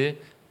portés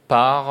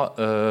par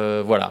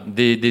voilà,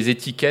 des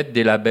étiquettes,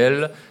 des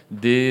labels,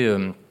 des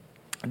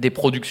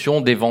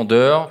productions, des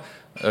vendeurs,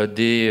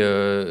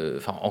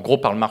 en gros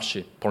par le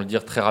marché, pour le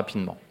dire très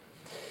rapidement.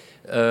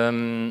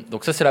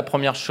 Donc ça, c'est la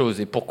première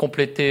chose. Et pour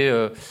compléter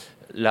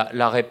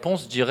la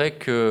réponse, je dirais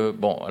que,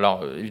 bon,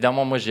 alors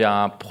évidemment, moi j'ai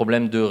un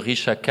problème de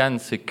riche à Cannes,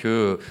 c'est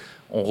que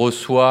on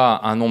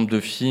reçoit un nombre de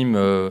films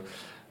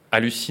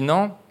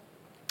hallucinant.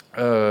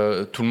 Tout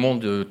le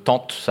monde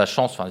tente sa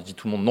chance, enfin je dis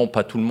tout le monde, non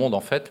pas tout le monde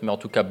en fait, mais en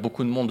tout cas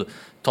beaucoup de monde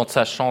tente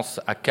sa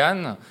chance à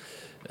Cannes.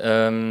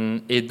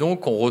 Et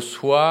donc on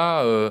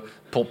reçoit,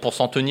 pour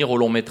s'en tenir au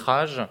long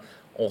métrage,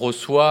 on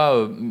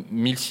reçoit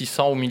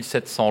 1600 ou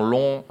 1700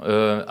 longs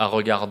à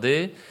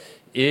regarder,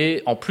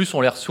 et en plus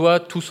on les reçoit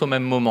tous au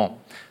même moment.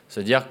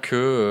 C'est-à-dire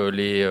que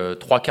les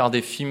 3/4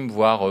 des films,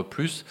 voire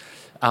plus,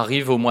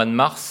 arrivent au mois de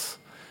mars,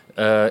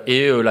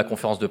 et la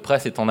conférence de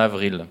presse est en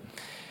avril.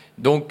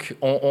 Donc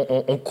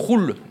on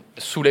croule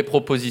sous les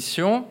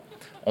propositions,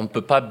 on ne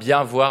peut pas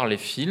bien voir les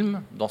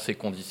films dans ces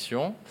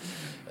conditions.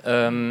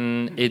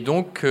 Et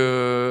donc,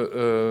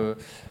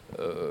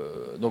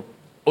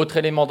 autre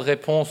élément de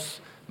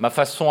réponse, ma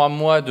façon à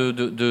moi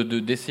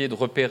d'essayer de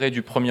repérer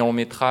du premier long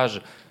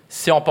métrage,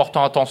 c'est en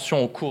portant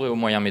attention au court et au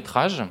moyen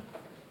métrage,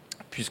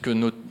 puisque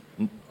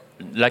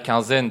la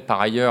Quinzaine,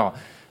 par ailleurs,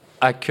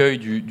 accueille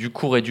du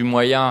court et du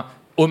moyen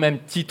au même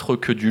titre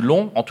que du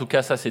long. En tout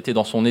cas, ça, c'était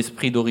dans son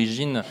esprit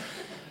d'origine.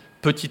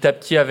 Petit à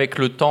petit, avec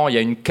le temps, il y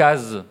a une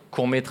case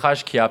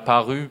court-métrage qui est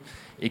apparue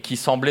et qui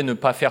semblait ne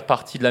pas faire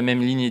partie de la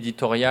même ligne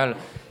éditoriale.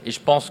 Et je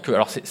pense que...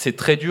 Alors, c'est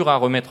très dur à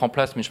remettre en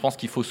place, mais je pense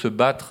qu'il faut se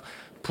battre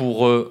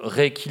pour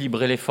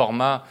rééquilibrer les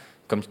formats,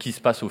 comme ce qui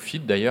se passe au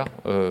FID, d'ailleurs,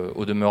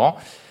 au demeurant,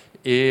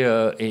 et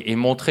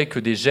montrer que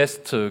des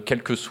gestes,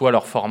 quel que soit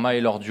leur format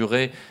et leur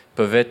durée,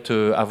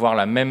 peuvent avoir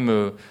la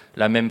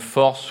même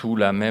force ou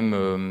la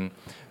même...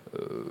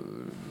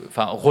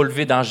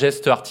 relever d'un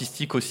geste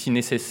artistique aussi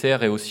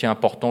nécessaire et aussi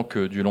important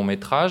que du long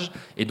métrage.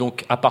 Et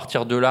donc, à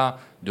partir de là,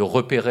 de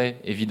repérer,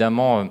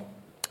 évidemment,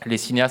 les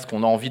cinéastes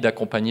qu'on a envie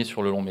d'accompagner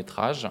sur le long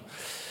métrage.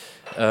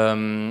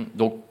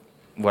 Donc,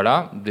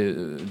 voilà,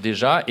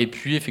 déjà. Et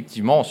puis,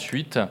 effectivement,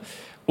 ensuite,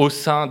 au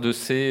sein de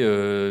ces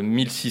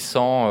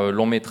 1600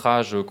 longs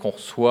métrages qu'on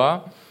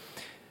reçoit,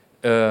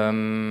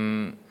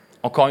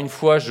 encore une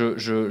fois,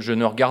 je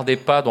ne regardais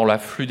pas dans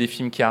l'afflux des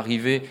films qui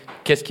arrivaient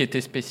qu'est-ce qui était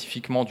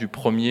spécifiquement du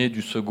premier,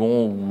 du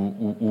second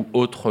ou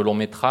autre long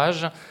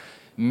métrage,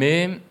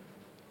 mais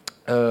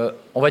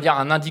on va dire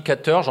un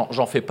indicateur,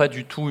 j'en fais pas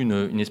du tout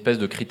une espèce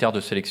de critère de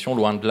sélection,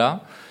 loin de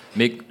là,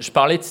 mais je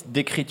parlais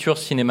d'écriture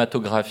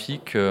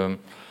cinématographique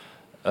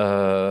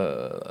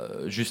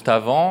juste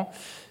avant.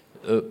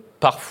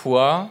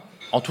 Parfois,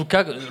 en tout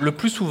cas, le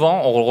plus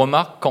souvent, on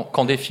remarque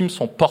quand des films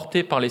sont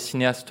portés par les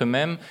cinéastes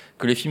eux-mêmes,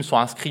 que les films sont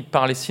inscrits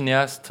par les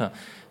cinéastes,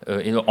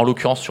 et en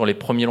l'occurrence sur les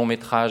premiers longs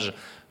métrages,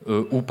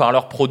 ou par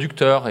leurs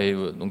producteurs, et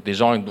donc des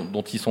gens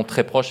dont ils sont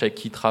très proches, avec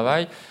qui ils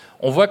travaillent,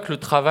 on voit que le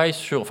travail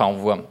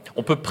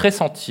on peut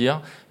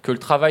pressentir que le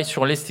travail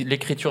sur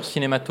l'écriture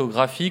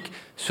cinématographique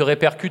se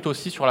répercute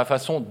aussi sur la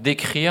façon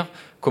d'écrire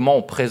comment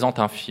on présente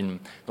un film.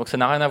 Donc ça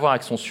n'a rien à voir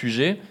avec son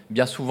sujet.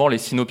 Bien souvent, les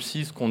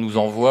synopsis qu'on nous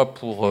envoie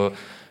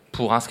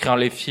pour inscrire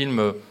les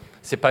films,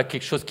 c'est pas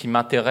quelque chose qui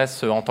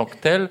m'intéresse en tant que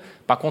tel.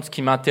 Par contre, ce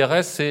qui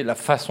m'intéresse, c'est la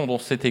façon dont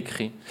c'est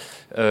écrit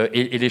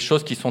et les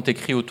choses qui sont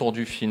écrites autour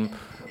du film.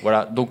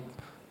 Voilà. Donc,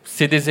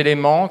 c'est des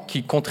éléments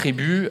qui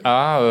contribuent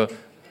à,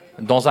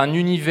 dans un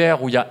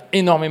univers où il y a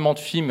énormément de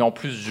films, et en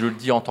plus, je le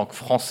dis en tant que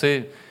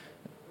Français,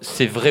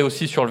 c'est vrai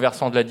aussi sur le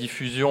versant de la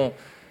diffusion,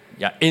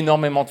 il y a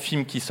énormément de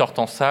films qui sortent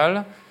en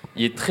salle.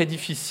 Il est très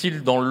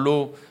difficile dans le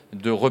lot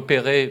de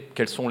repérer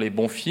quels sont les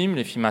bons films,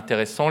 les films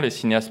intéressants, les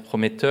cinéastes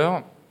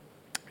prometteurs.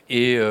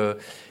 Et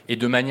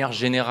de manière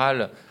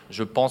générale,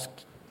 je pense,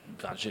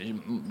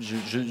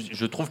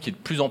 je trouve qu'il est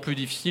de plus en plus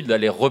difficile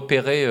d'aller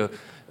repérer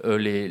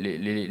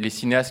les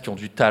cinéastes qui ont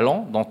du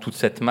talent dans toute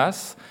cette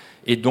masse.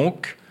 Et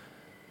donc,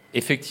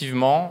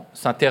 effectivement,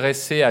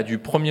 s'intéresser à du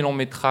premier long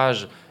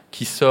métrage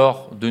qui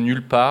sort de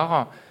nulle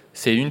part,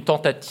 c'est une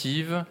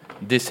tentative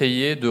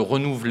d'essayer de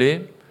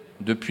renouveler,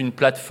 depuis une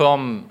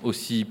plateforme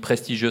aussi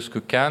prestigieuse que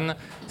Cannes,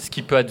 ce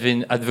qui peut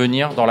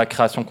advenir dans la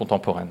création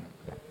contemporaine.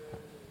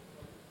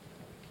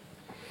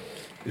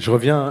 Je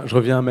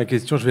reviens à ma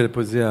question, je vais la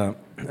poser à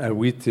à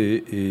Whit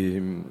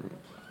et...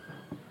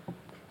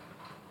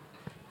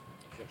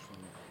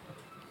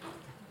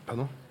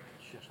 Pardon ?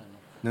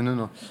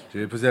 Non.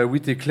 J'avais posé à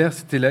Whit et Claire,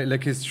 c'était la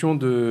question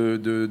de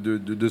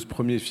ce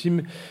premier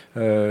film.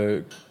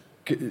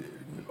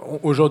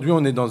 Aujourd'hui,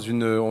 on est dans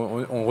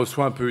on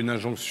reçoit un peu une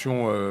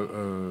injonction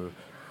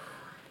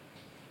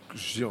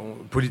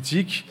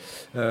politique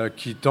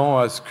qui tend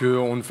à ce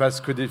qu'on ne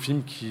fasse que des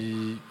films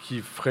qui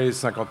feraient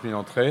 50 000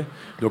 entrées.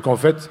 Donc en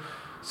fait,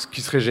 ce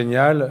qui serait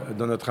génial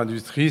dans notre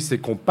industrie, c'est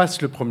qu'on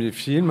passe le premier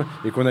film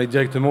et qu'on aille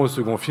directement au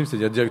second film,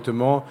 c'est-à-dire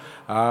directement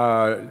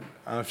à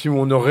un film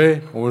où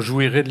on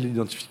jouirait de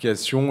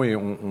l'identification et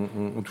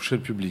on toucherait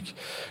le public.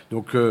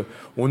 Donc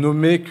on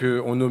nommait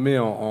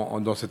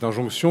dans cette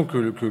injonction que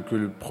le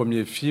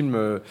premier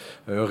film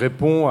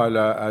répond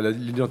à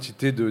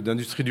l'identité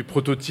d'industrie du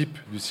prototype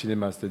du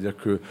cinéma, c'est-à-dire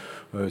que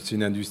c'est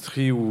une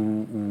industrie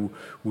où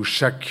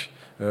chaque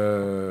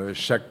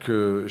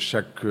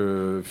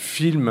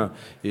film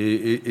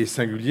est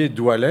singulier,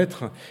 doit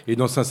l'être, et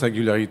dans sa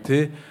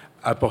singularité,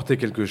 apporter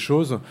quelque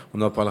chose.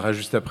 On en parlera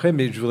juste après,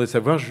 mais je voudrais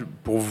savoir,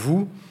 pour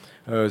vous,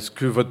 ce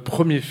que votre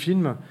premier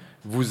film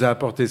vous a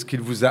apporté, ce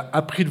qu'il vous a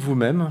appris de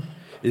vous-même,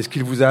 et ce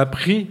qu'il vous a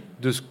appris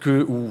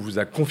ou vous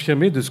a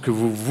confirmé de ce que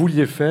vous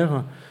vouliez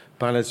faire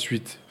par la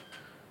suite.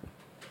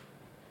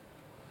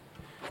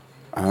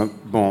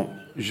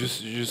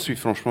 Je suis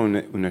franchement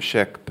un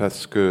échec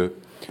parce que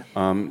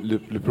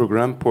le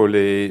programme pour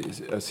les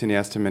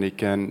cinéastes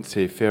américains,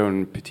 c'est faire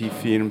un petit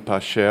film pas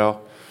cher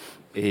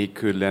et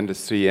que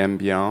l'industrie aime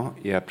bien,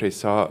 et après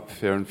ça,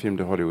 faire un film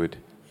de Hollywood.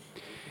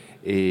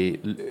 Et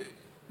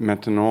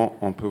maintenant,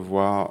 on peut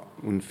voir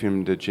un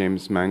film de James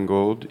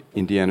Mangold,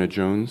 Indiana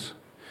Jones,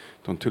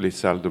 dans toutes les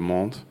salles du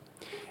monde.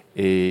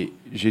 Et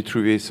j'ai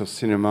trouvé ce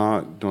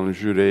cinéma dans le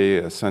jury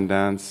à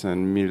Sundance en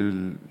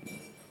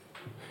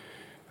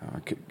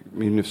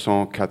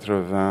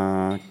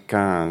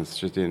 1995.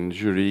 J'étais un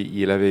jury.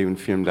 Il avait un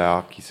film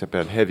d'art qui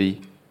s'appelle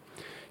Heavy,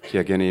 qui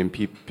a gagné un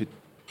petit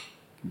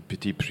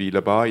prix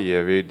là-bas. Il y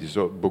avait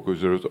beaucoup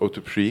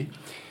d'autres prix.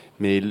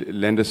 Mais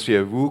l'industrie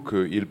avoue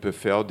qu'il peut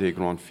faire des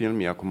grands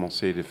films. Il a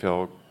commencé à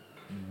faire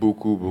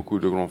beaucoup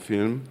de grands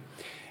films.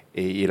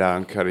 Et il a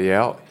une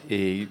carrière.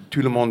 Et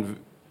tout le monde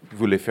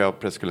voulait faire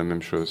presque la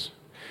même chose.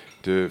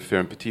 De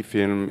faire un petit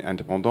film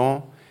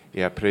indépendant.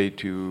 Et après,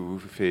 tu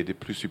fais de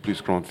plus en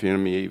plus grands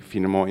films. Et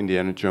finalement,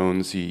 Indiana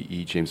Jones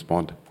et James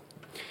Bond.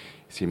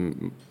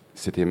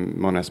 C'était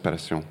mon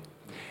inspiration.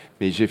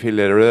 Mais j'ai fait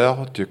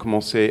l'erreur de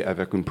commencer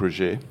avec un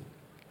projet.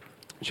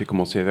 J'ai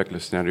commencé avec le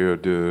scénario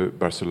de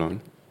Barcelone.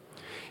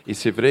 Et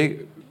c'est vrai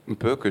un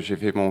peu que j'ai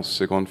fait mon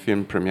second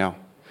film premier.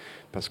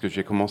 Parce que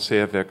j'ai commencé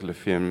avec le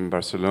film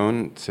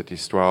Barcelone, cette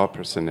histoire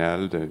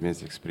personnelle de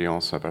mes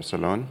expériences à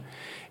Barcelone.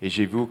 Et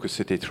j'ai vu que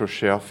c'était trop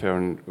cher faire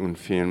un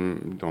film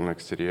dans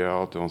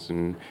l'extérieur, dans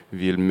une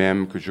ville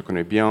même que je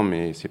connais bien,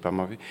 mais c'est pas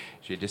ma vie.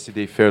 J'ai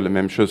décidé de faire la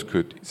même chose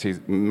que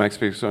ma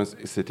expérience,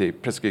 c'était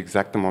presque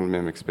exactement la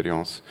même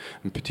expérience.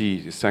 Un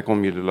petit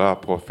 $50,000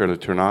 pour faire le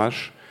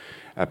tournage.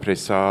 Après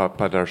ça,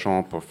 pas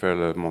d'argent pour faire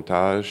le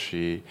montage.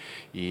 Et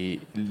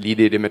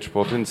l'idée de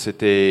Metropolitan,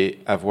 c'était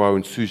avoir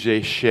un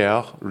sujet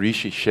cher,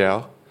 riche et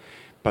cher,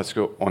 parce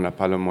qu'on n'a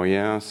pas le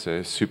moyen,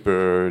 c'est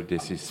super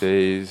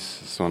DC-16,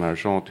 son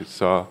argent, tout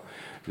ça,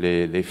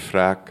 les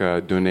fracs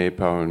donnés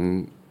par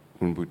une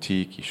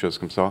boutique, et choses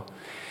comme ça.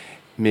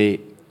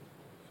 Mais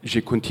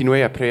j'ai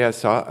continué après à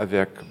ça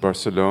avec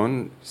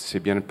Barcelone,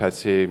 c'est bien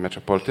passé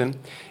Metropolitan,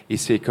 et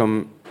c'est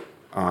comme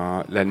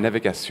la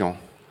navigation.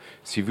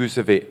 Si vous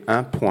avez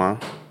un point,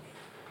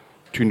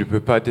 tu ne peux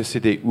pas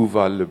décider où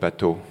va le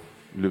bateau.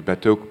 Le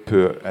bateau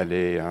peut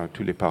aller à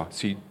tous les pas.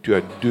 Si tu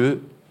as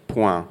 2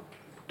 points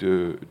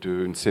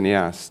d'un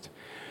cinéaste,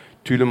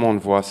 tout le monde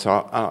voit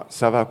ça.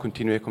 Ça va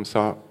continuer comme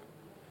ça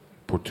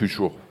pour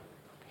toujours.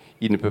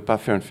 Il ne peut pas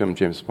faire un film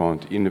James Bond.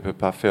 Il ne peut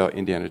pas faire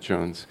Indiana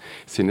Jones.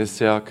 C'est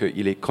nécessaire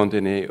qu'il est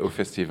condamné au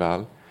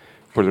festival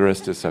pour le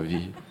reste de sa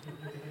vie.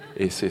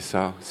 Et c'est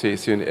ça.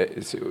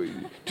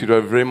 Tu dois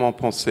vraiment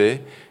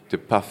penser de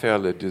ne pas faire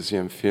le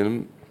deuxième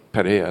film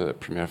pareil à le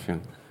premier film.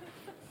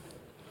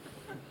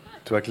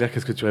 Toi, Claire,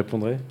 qu'est-ce que tu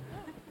répondrais ?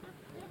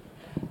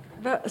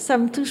 Ça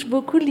me touche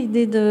beaucoup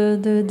l'idée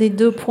des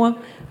 2 points,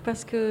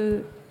 parce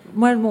que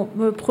moi, mon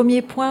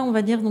premier point, on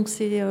va dire, donc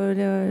c'est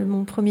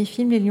mon premier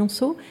film, Les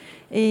Lionceaux.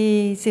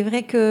 Et c'est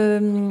vrai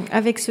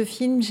qu'avec ce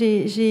film,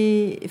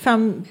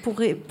 pour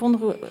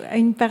répondre à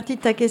une partie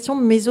de ta question,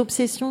 mes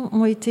obsessions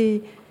ont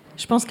été...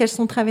 Je pense qu'elles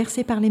sont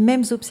traversées par les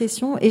mêmes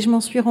obsessions, et je m'en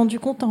suis rendu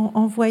compte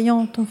en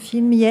voyant ton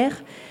film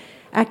hier,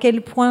 à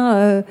quel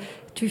point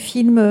tu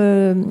filmes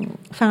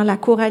la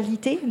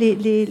choralité,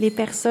 les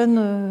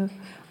personnes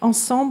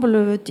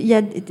ensemble.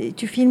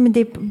 Tu filmes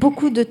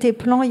beaucoup de tes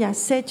plans, il y a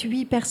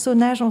 7-8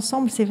 personnages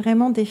ensemble, c'est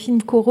vraiment des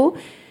films choraux.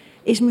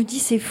 Et je me dis,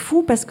 c'est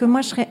fou, parce que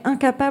moi, je serais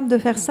incapable de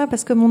faire ça,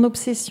 parce que mon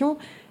obsession,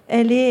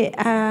 elle est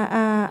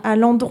à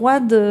l'endroit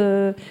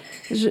de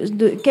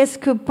qu'est-ce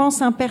que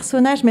pense un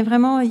personnage, mais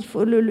vraiment il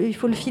faut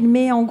le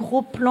filmer en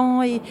gros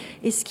plan et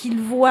ce qu'il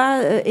voit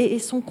et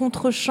son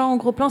contre-champ en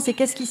gros plan, c'est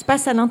qu'est-ce qui se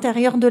passe à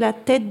l'intérieur de la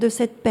tête de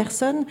cette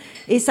personne.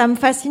 Et ça me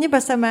fascinait,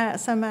 ça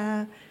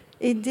m'a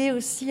aidé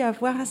aussi à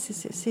voir,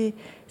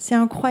 c'est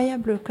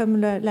incroyable comme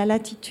la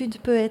latitude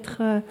peut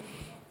être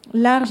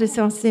large, et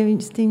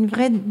c'était une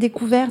vraie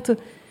découverte.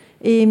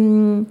 Et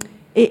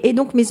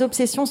donc mes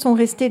obsessions sont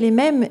restées les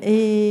mêmes,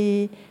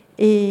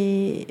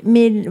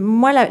 mais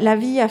moi la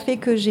vie a fait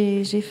que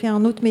j'ai fait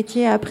un autre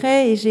métier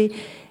après, et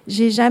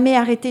j'ai jamais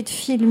arrêté de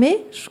filmer,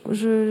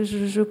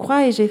 je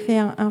crois, et j'ai fait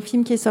un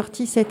film qui est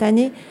sorti cette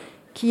année,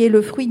 qui est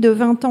le fruit de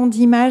 20 ans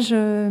d'images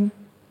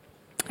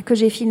que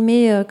j'ai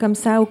filmé comme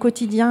ça au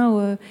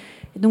quotidien.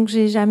 Donc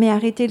j'ai jamais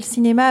arrêté le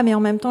cinéma, mais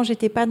en même temps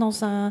j'étais pas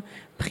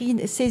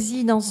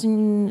saisie dans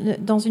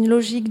une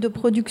logique de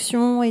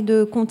production et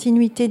de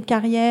continuité de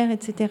carrière,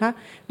 etc.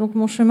 Donc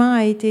mon chemin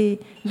a été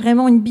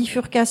vraiment une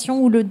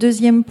bifurcation où le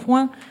deuxième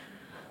point,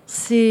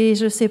 c'est,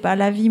 je sais pas,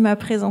 la vie m'a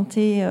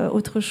présenté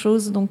autre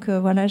chose. Donc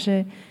voilà,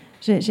 j'ai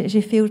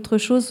fait autre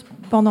chose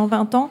pendant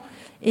 20 ans.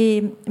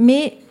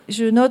 Mais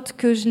je note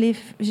que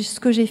ce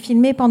que j'ai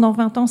filmé pendant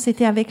 20 ans,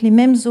 c'était avec les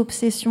mêmes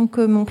obsessions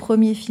que mon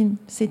premier film.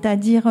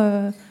 C'est-à-dire,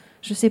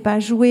 je sais pas,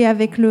 jouer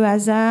avec le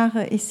hasard,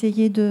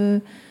 essayer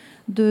de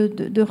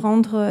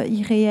rendre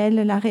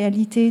irréelle la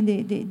réalité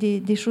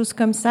des choses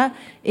comme ça.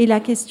 Et la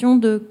question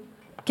de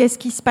qu'est-ce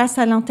qui se passe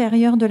à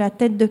l'intérieur de la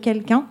tête de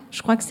quelqu'un.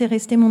 Je crois que c'est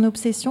resté mon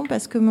obsession,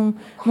 parce que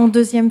mon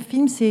deuxième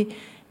film, c'est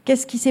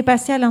qu'est-ce qui s'est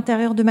passé à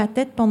l'intérieur de ma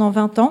tête pendant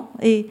 20 ans.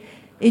 Et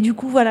du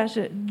coup, voilà,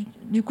 j'ai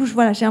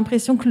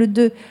l'impression que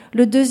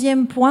le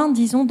deuxième point,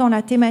 disons, dans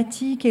la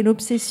thématique et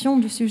l'obsession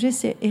du sujet,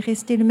 est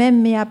resté le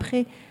même. Mais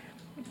après,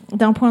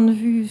 d'un point de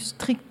vue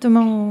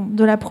strictement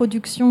de la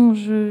production,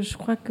 je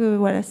crois que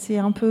voilà, c'est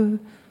un peu...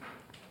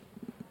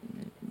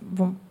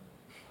 Bon,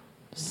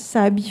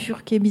 ça a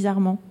bifurqué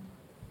bizarrement.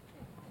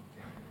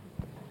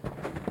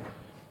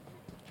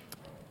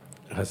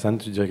 Ghassan,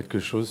 tu dirais quelque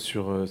chose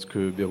sur ce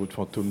que Beyrouth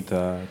Fantôme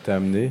t'a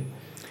amené ?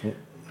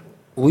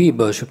 Oui,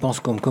 je pense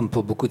comme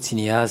pour beaucoup de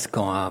cinéastes,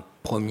 quand un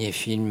premier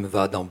film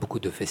va dans beaucoup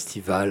de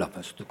festivals,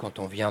 surtout quand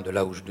on vient de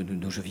là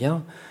d'où je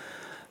viens,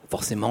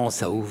 forcément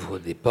ça ouvre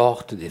des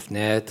portes, des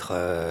fenêtres,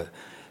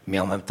 mais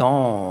en même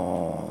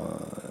temps,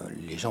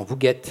 les gens vous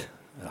guettent.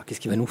 Alors qu'est-ce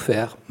qu'il va nous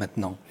faire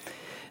maintenant ?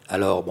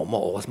 Alors moi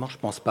heureusement je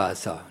ne pense pas à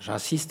ça.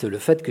 J'insiste, le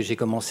fait que j'ai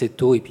commencé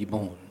tôt, et puis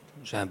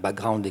j'ai un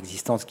background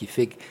d'existence qui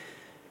fait que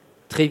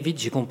très vite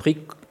j'ai compris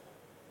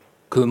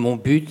que mon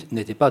but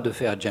n'était pas de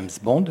faire James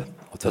Bond. De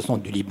toute façon,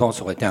 du Liban,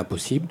 ça aurait été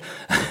impossible.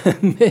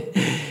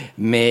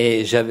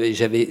 mais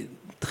j'avais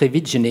très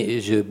vite,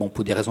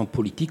 pour des raisons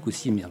politiques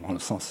aussi, mais dans le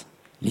sens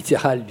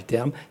littéral du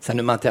terme, ça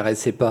ne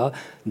m'intéressait pas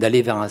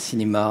d'aller vers un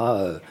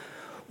cinéma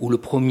où le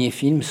premier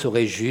film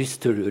serait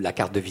juste la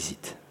carte de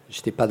visite. Je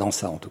n'étais pas dans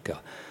ça, en tout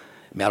cas.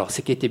 Mais alors,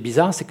 ce qui était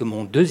bizarre, c'est que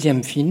mon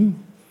deuxième film,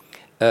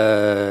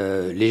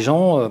 les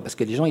gens, parce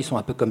que les gens, ils sont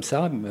un peu comme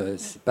ça,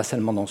 c'est pas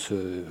seulement dans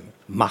ce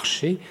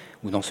marché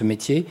ou dans ce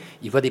métier,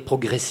 ils voient des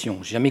progressions.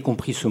 J'ai jamais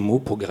compris ce mot,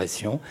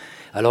 progression.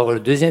 Alors, le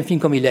deuxième film,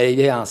 comme il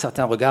a un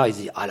certain regard, ils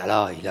disent, ah là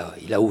là,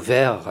 il a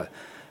ouvert,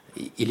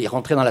 il est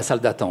rentré dans la salle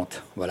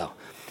d'attente. Voilà.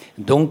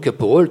 Donc,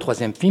 pour eux, le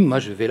troisième film, moi,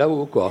 je vais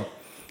là-haut, quoi.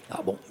 Ah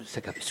bon,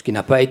 ce qui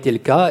n'a pas été le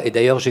cas. Et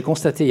d'ailleurs, j'ai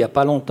constaté il n'y a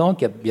pas longtemps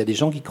qu'il y a des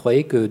gens qui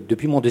croyaient que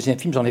depuis mon deuxième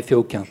film, j'en ai fait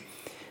aucun.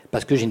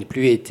 Parce que je n'ai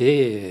plus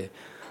été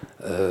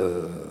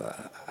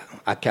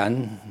à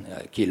Cannes,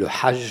 qui est le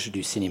Hajj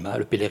du cinéma,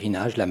 le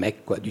pèlerinage, la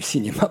Mecque du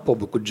cinéma pour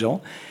beaucoup de gens.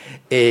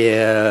 Et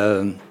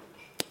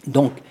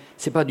donc,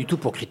 c'est pas du tout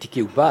pour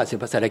critiquer ou pas, c'est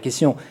pas ça la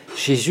question.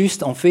 J'ai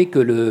juste en fait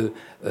que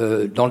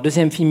dans le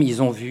deuxième film,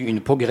 ils ont vu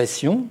une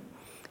progression.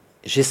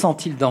 J'ai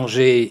senti le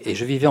danger, et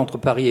je vivais entre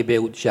Paris et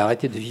Beyrouth. J'ai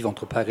arrêté de vivre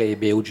entre Paris et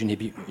Beyrouth. Je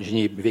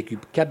n'ai vécu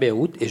qu'à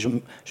Beyrouth, et je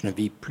ne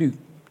vis plus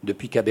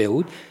depuis qu'à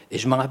Beyrouth. Et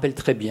je me rappelle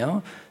très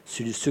bien,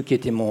 celui qui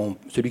était mon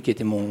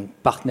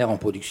partenaire en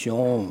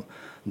production,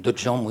 d'autres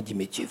gens m'ont dit «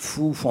 mais tu es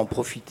fou, il faut en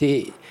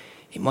profiter ».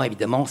 Et moi,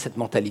 évidemment, cette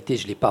mentalité,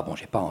 je ne l'ai pas. Bon,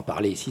 je ne vais pas en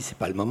parler ici, ce n'est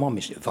pas le moment, mais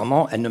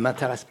vraiment, elle ne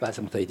m'intéresse pas,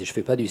 cette mentalité. Je ne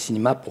fais pas du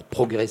cinéma pour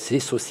progresser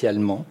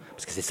socialement,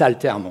 parce que c'est ça le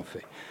terme, en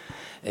fait.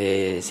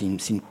 Et c'est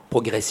une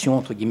progression,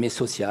 entre guillemets,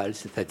 sociale,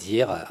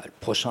 c'est-à-dire, le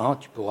prochain,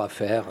 tu pourras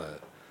faire,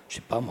 je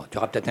ne sais pas moi, tu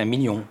auras peut-être 1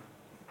 million.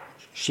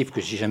 Chiffre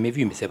que je n'ai jamais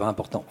vu, mais c'est pas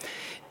important.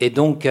 Et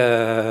donc,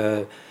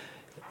 le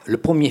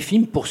premier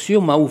film, pour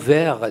sûr, m'a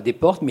ouvert des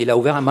portes, mais il a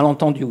ouvert un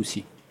malentendu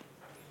aussi.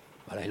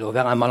 Voilà, il a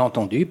ouvert un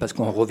malentendu, parce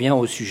qu'on revient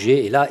au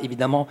sujet. Et là,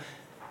 évidemment,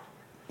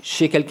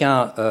 chez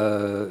quelqu'un,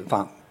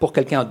 pour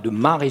quelqu'un de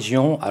ma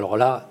région, alors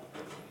là,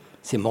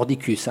 c'est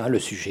mordicus, le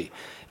sujet.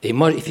 Et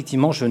moi,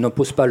 effectivement, je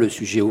n'oppose pas le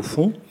sujet au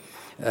fond.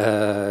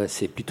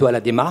 C'est plutôt à la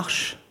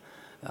démarche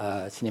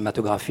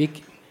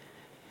cinématographique.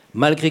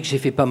 Malgré que j'ai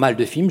fait pas mal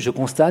de films, je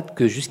constate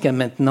que jusqu'à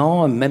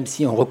maintenant, même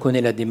si on reconnaît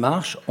la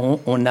démarche,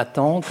 on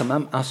attend quand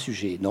même un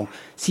sujet. Donc,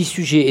 si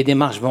sujet et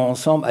démarche vont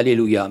ensemble,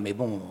 alléluia. Mais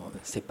bon,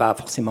 c'est pas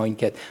forcément une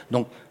quête.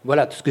 Donc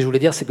voilà, tout ce que je voulais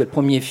dire, c'est que le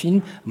premier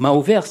film m'a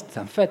ouvert, c'est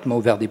un fait, m'a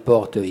ouvert des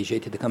portes, et j'ai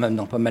été quand même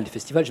dans pas mal de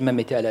festivals, j'ai même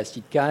été à la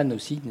FID Cannes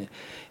aussi,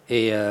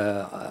 et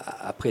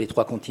après les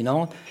 3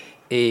 continents.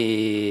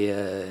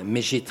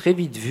 Mais j'ai très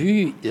vite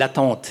vu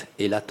l'attente.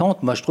 Et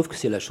l'attente, moi, je trouve que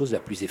c'est la chose la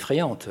plus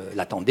effrayante.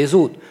 L'attente des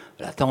autres.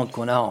 L'attente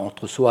qu'on a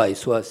entre soi et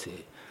soi, c'est...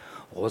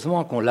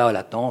 Heureusement qu'on l'a,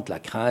 l'attente, la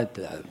crainte,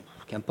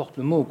 qu'importe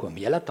le mot, quoi. Mais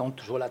il y a l'attente,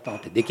 toujours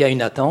l'attente. Et dès qu'il y a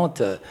une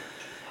attente,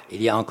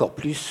 il y a encore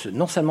plus,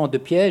 non seulement de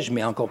pièges,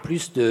 mais encore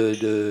plus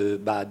de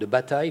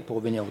batailles pour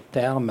venir au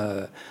terme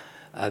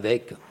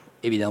avec,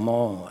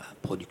 évidemment, la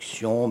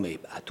production, mais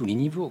à tous les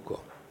niveaux,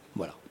 quoi.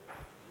 Voilà.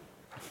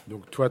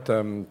 Donc toi,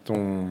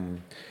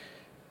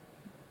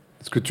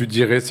 ce que tu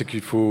dirais, c'est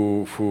qu'il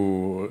faut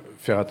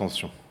faire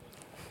attention.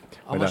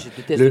 Voilà. Moi, j'ai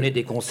peut-être donné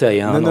des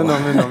conseils. Hein, non,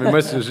 mais moi,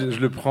 je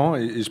le prends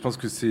et je pense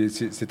que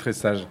c'est très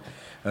sage.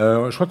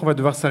 Je crois qu'on va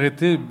devoir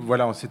s'arrêter.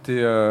 Voilà,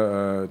 c'était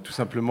tout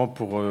simplement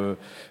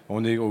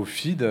on est au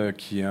FID,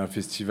 qui est un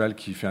festival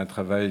qui fait un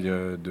travail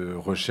de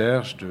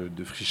recherche,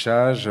 de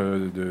frichage,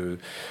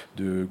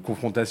 de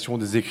confrontation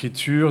des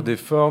écritures, des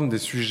formes, des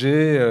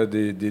sujets,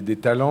 des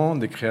talents,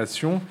 des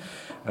créations.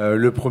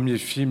 Le premier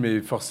film est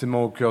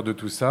forcément au cœur de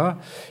tout ça.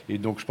 Et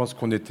donc, je pense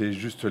qu'on était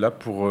juste là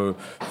pour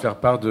faire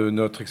part de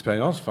notre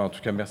expérience. Enfin, en tout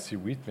cas, merci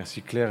Whit,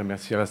 merci Claire, et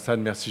merci Ghassan,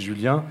 merci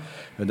Julien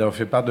d'avoir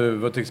fait part de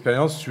votre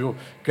expérience sur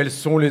quels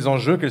sont les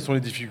enjeux, quelles sont les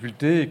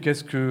difficultés et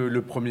qu'est-ce que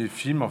le premier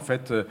film, en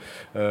fait,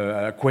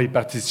 à quoi il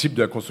participe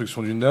de la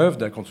construction d'une œuvre,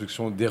 de la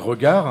construction des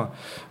regards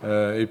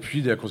et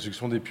puis de la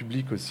construction des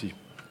publics aussi.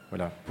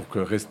 Voilà, pour que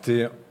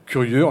rester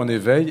curieux, en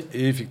éveil,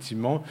 et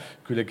effectivement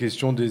que la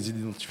question des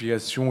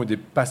identifications et des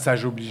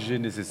passages obligés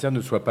nécessaires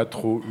ne soit pas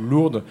trop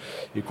lourde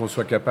et qu'on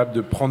soit capable de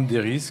prendre des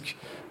risques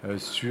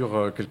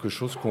sur quelque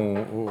chose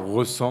qu'on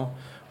ressent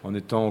en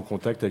étant en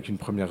contact avec une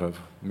première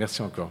œuvre.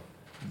 Merci encore.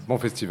 Bon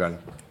festival.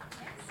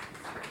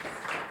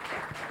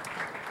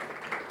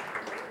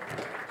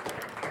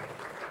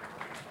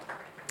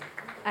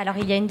 Alors,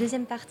 il y a une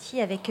deuxième partie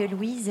avec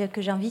Louise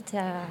que j'invite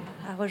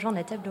à rejoindre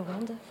la table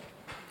ronde.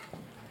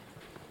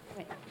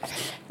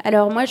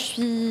 Alors moi je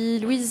suis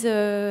Louise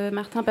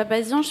Martin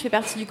Papasian, je fais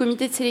partie du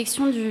comité de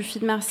sélection du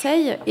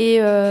FIDMarseille et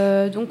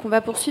donc on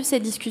va poursuivre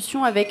cette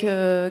discussion avec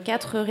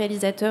 4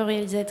 réalisateurs et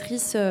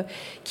réalisatrices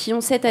qui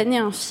ont cette année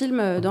un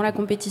film dans la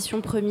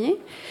compétition premier.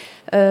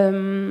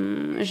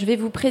 Je vais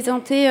vous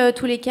présenter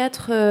tous les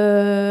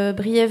 4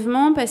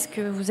 brièvement parce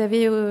que vous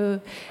avez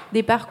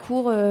des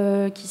parcours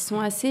qui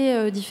sont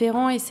assez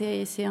différents et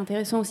c'est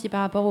intéressant aussi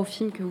par rapport au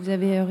film que vous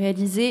avez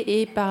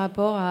réalisé et par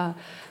rapport à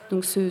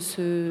donc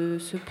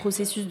ce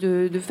processus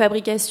de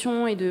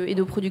fabrication et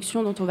de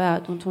production dont on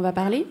va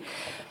parler.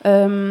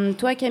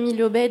 Toi, Camille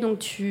LLobet, donc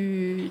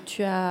tu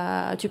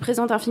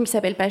présentes un film qui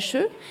s'appelle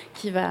Pacheû,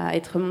 qui va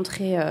être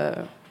montré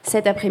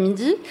cet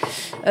après-midi.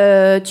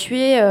 Tu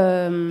es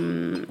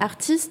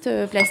artiste,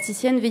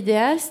 plasticienne,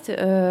 vidéaste,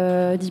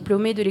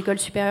 diplômée de l'École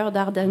supérieure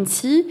d'art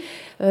d'Annecy.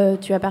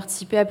 Tu as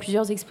participé à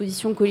plusieurs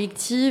expositions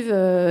collectives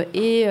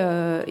et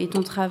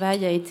ton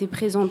travail a été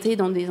présenté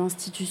dans des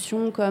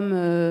institutions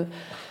comme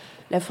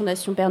la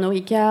Fondation Pernod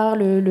Ricard,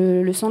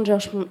 le Centre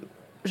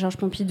Georges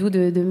Pompidou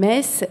de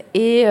Metz,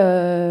 et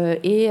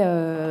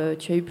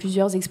tu as eu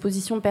plusieurs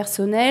expositions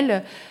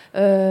personnelles,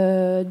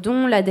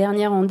 dont la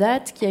dernière en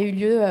date qui a eu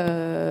lieu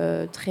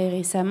très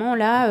récemment,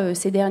 là,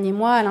 ces derniers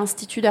mois, à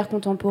l'Institut d'art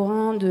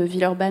contemporain de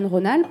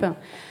Villeurbanne-Rhône-Alpes,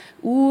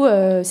 où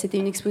c'était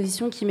une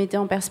exposition qui mettait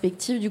en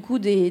perspective du coup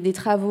des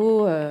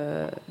travaux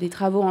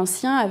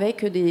anciens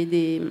avec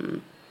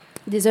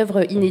des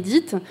œuvres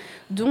inédites,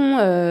 dont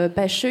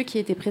Pacheû, qui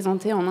était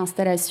présenté en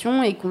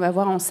installation et qu'on va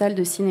voir en salle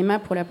de cinéma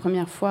pour la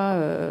première fois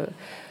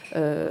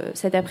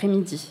cet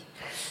après-midi.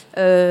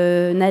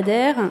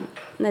 Nader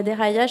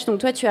Ayach, donc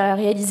toi tu as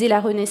réalisé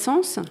La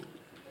Renaissance,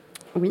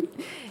 oui,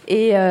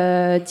 et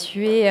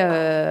tu es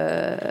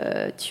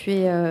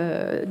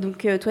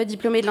donc toi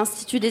diplômé de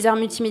l'Institut des Arts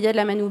Multimédia de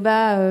la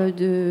Manouba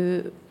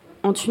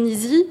en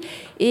Tunisie,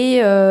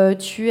 et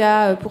tu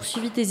as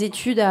poursuivi tes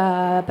études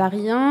à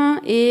Paris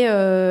 1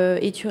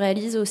 et tu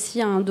réalises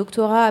aussi un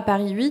doctorat à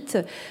Paris 8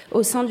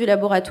 au sein du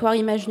laboratoire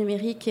Images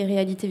numériques et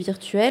réalité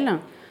virtuelle,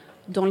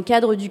 dans le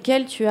cadre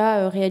duquel tu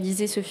as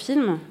réalisé ce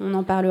film, on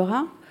en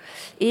parlera.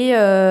 Et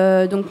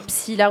donc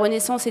si La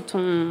Renaissance est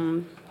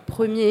ton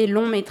premier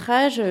long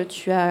métrage,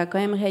 tu as quand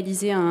même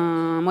réalisé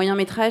un moyen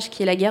métrage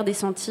qui est La guerre des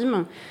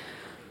centimes,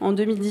 en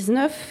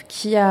 2019,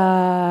 qui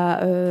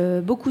a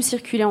beaucoup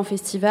circulé en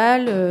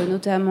festival,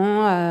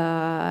 notamment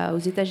aux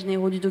États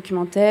généraux du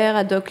documentaire,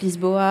 à Doc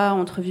Lisboa,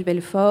 Entrevue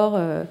Belfort.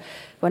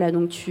 Voilà,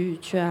 donc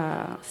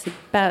c'est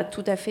pas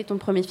tout à fait ton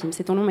premier film,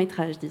 c'est ton long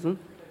métrage, disons.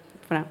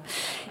 Voilà.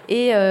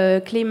 Et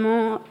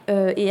Clément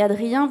et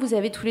Hadrien, vous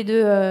avez tous les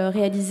deux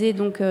réalisé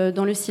donc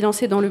Dans le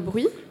silence et dans le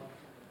bruit.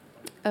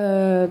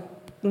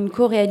 Une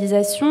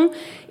co-réalisation,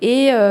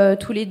 et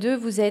tous les deux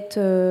vous êtes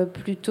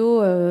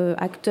plutôt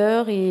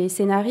acteurs et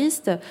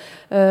scénaristes.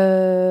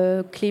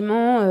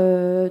 Clément,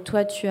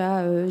 toi tu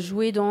as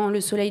joué dans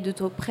Le soleil de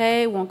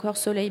Tauprès ou encore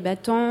Soleil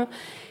battant,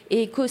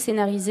 et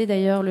co-scénarisé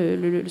d'ailleurs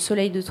le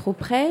Soleil de trop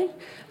près.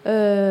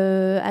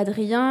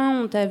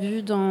 Hadrien, on t'a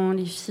vu dans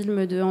les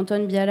films de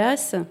Anton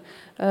Bialas,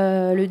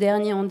 le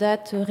dernier en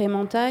date,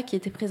 Raymanta, qui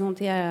était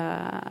présenté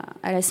à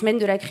la Semaine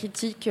de la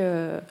Critique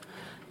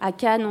à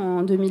Cannes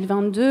en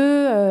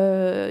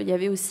 2022. Il y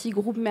avait aussi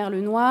Groupe Merle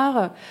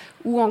Noir,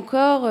 ou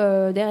encore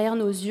Derrière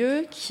nos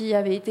yeux, qui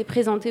avait été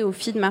présenté au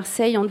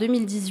FIDMarseille en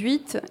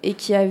 2018 et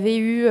qui avait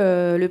eu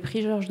le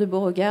prix Georges de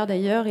Beauregard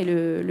d'ailleurs et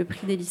le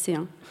prix des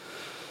lycéens.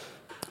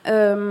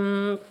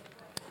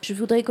 Je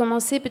voudrais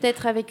commencer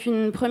peut-être avec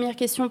une première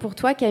question pour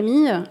toi,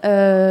 Camille.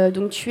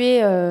 Donc tu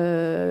es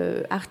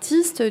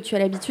artiste, tu as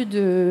l'habitude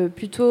de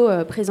plutôt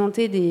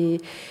présenter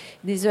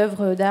des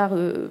œuvres d'art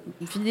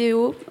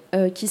vidéo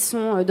qui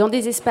sont dans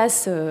des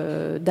espaces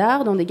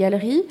d'art, dans des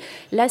galeries.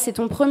 Là, c'est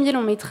ton premier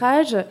long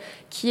métrage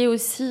qui est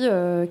aussi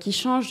qui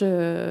change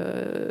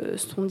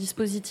son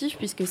dispositif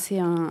puisque c'est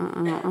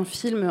un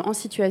film en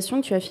situation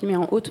que tu as filmé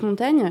en haute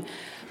montagne.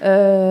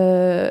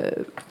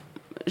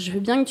 Je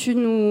veux bien que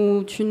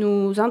tu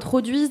nous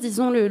introduises,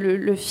 disons,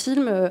 le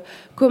film.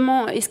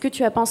 Comment est-ce que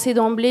tu as pensé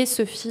d'emblée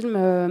ce film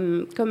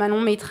comme un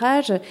long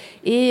métrage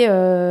et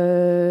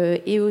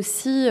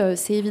aussi,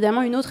 c'est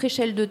évidemment une autre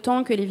échelle de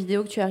temps que les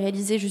vidéos que tu as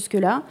réalisées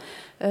jusque-là.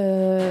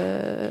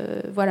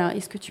 Voilà,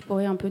 est-ce que tu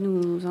pourrais un peu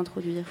nous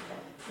introduire ?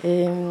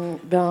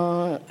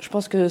 Je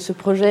pense que ce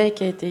projet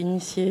qui a été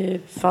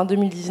initié fin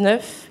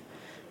 2019,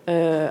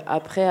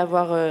 après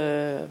avoir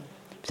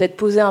peut-être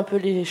poser un peu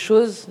les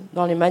choses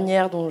dans les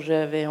manières dont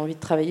j'avais envie de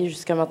travailler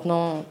jusqu'à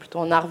maintenant, plutôt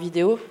en art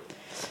vidéo.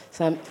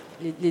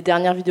 Les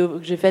dernières vidéos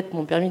que j'ai faites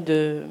m'ont permis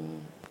de...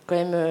 Quand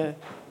même,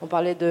 on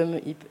parlait de...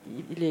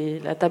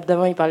 La table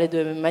d'avant, il parlait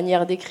de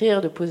manière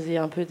d'écrire, de poser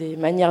un peu des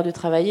manières de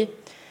travailler.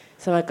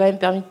 Ça m'a quand même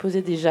permis de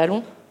poser des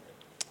jalons.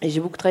 Et j'ai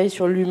beaucoup travaillé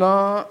sur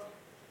l'humain,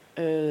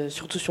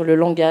 surtout sur le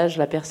langage,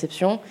 la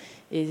perception.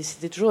 Et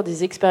c'était toujours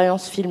des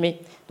expériences filmées.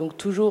 Donc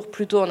toujours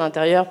plutôt en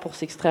intérieur pour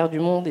s'extraire du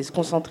monde et se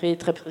concentrer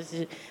très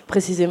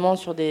précisément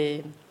sur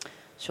des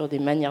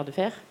manières de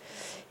faire.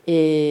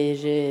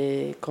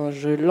 Et quand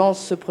je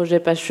lance ce projet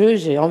Pacheû,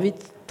 j'ai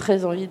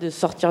très envie de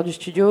sortir du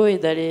studio et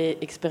d'aller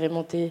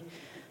expérimenter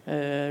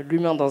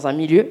l'humain dans un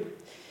milieu.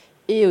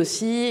 Et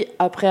aussi,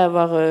 après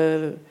avoir...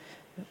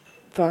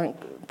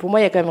 pour moi,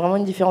 il y a quand même vraiment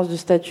une différence de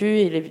statut.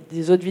 Et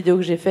les autres vidéos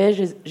que j'ai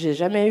faites, j'ai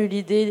jamais eu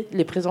l'idée de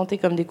les présenter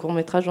comme des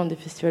courts-métrages dans des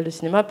festivals de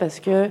cinéma parce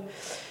que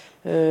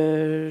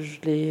je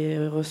les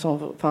ressens...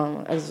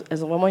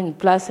 elles ont vraiment une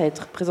place à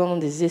être présentes dans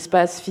des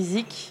espaces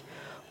physiques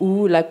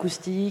où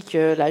l'acoustique,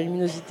 la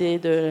luminosité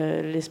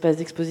de l'espace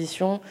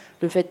d'exposition,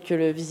 le fait que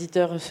le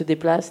visiteur se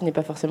déplace, n'est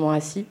pas forcément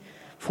assis,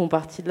 font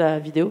partie de la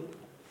vidéo.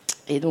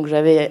 Et donc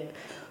j'avais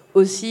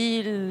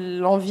aussi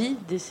l'envie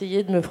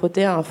d'essayer de me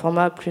frotter à un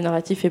format plus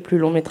narratif et plus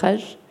long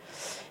métrage.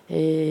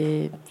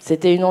 Et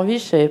c'était une envie,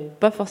 j'étais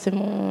pas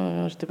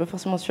forcément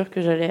sûre que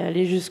j'allais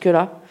aller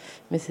jusque-là,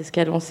 mais c'est ce qui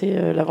a lancé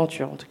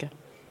l'aventure en tout cas.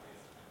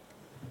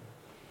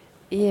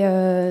 Et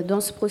dans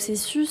ce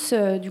processus,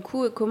 du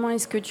coup, comment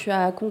est-ce que tu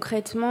as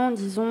concrètement,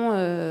 disons,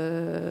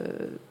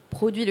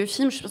 produit le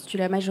film ? Je pense que tu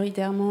l'as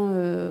majoritairement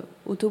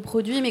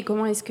autoproduit, mais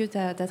comment est-ce que tu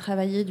as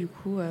travaillé du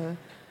coup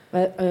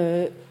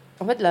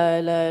En fait,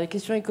 la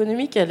question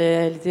économique, elle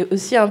était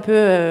aussi un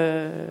peu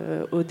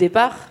au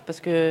départ, parce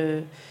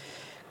que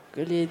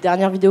les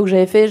dernières vidéos que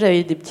j'avais faites,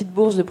 j'avais des petites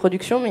bourses de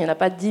production, mais il n'y en a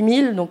pas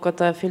 10 000. Donc quand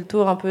tu as fait le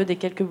tour un peu des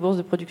quelques bourses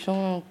de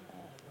production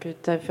que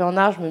tu as fait en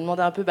art, je me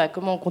demandais un peu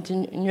comment on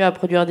continue à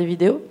produire des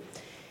vidéos.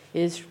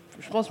 Et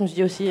je pense, je me suis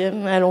dit aussi,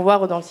 allons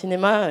voir dans le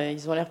cinéma,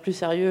 ils ont l'air plus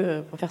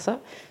sérieux pour faire ça.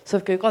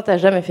 Sauf que quand tu n'as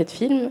jamais fait de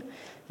film,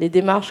 les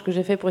démarches que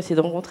j'ai faites pour essayer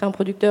de rencontrer un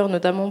producteur,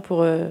 notamment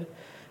pour...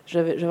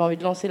 J'avais envie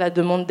de lancer la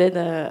demande d'aide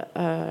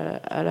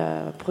à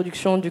la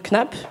production du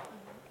CNAP.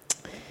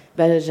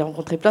 J'ai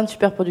rencontré plein de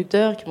super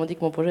producteurs qui m'ont dit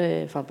que mon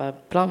projet, enfin pas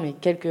plein, mais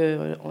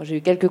j'ai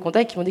eu quelques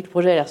contacts qui m'ont dit que le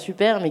projet a l'air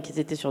super, mais qu'ils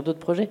étaient sur d'autres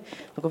projets.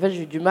 Donc en fait,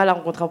 j'ai eu du mal à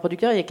rencontrer un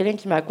producteur. Il y a quelqu'un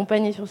qui m'a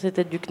accompagné sur cette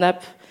aide du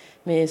CNAP,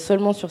 mais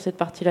seulement sur cette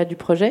partie-là du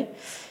projet.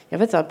 Et en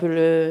fait, c'est un peu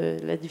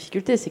la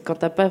difficulté, c'est que quand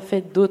tu n'as pas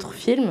fait d'autres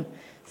films,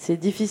 c'est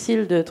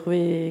difficile de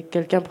trouver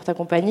quelqu'un pour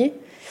t'accompagner.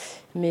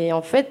 Mais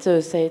en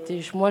fait, ça a été,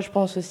 moi, je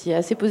pense aussi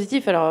assez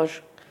positif. Alors, je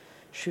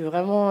suis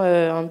vraiment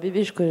un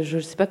bébé, je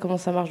ne sais pas comment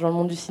ça marche dans le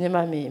monde du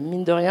cinéma, mais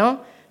mine de rien,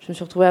 je me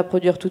suis retrouvée à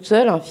produire toute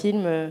seule un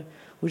film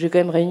où j'ai quand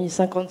même réuni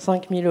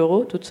 55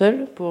 000 € toute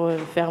seule pour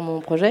faire mon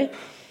projet.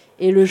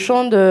 Et le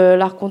champ de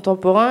l'art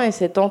contemporain et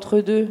cet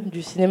entre-deux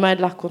du cinéma et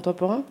de l'art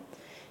contemporain,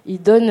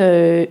 il donne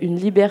une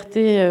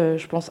liberté,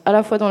 je pense, à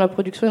la fois dans la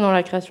production et dans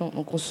la création.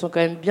 Donc on se sent quand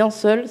même bien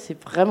seul,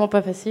 c'est vraiment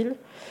pas facile.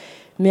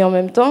 Mais en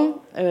même temps,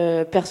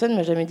 personne ne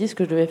m'a jamais dit ce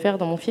que je devais faire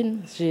dans mon film.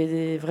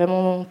 J'ai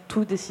vraiment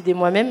tout décidé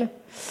moi-même.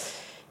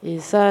 Et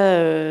ça,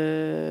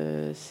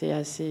 c'est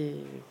assez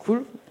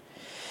cool.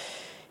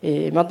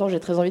 Et maintenant,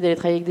 j'ai très envie d'aller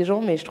travailler avec des gens,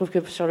 mais je trouve que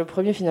sur le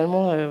premier,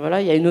 finalement,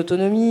 il y a une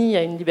autonomie, il y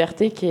a une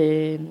liberté qui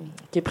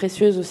est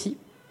précieuse aussi.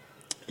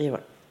 Et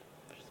voilà.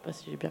 Je ne sais pas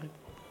si j'ai bien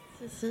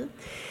répondu. Si.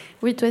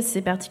 Oui, toi,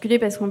 c'est particulier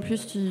parce qu'en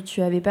plus,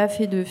 tu n'avais pas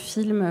fait de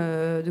film,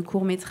 de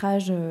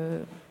court-métrage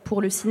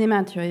pour le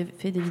cinéma. Tu avais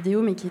fait des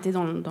vidéos, mais qui étaient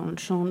dans le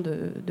champ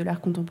de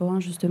l'art contemporain,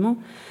 justement.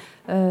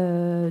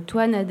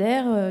 Toi,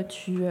 Nader,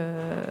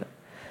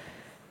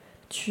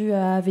 tu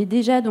avais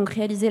déjà donc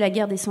réalisé La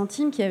guerre des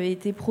centimes, qui avait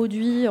été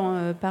produit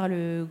par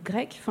le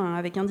GREC,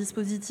 avec un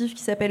dispositif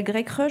qui s'appelle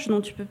Grec Rush,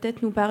 dont tu peux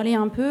peut-être nous parler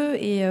un peu.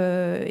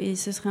 Et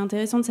ce serait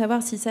intéressant de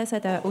savoir si ça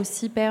t'a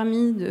aussi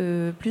permis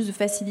plus de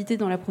facilité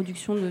dans la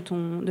production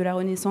de la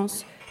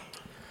Renaissance.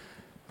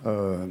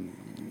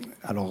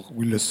 Alors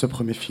oui, ce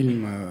premier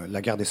film,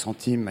 La guerre des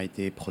centimes, a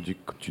été produit,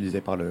 comme tu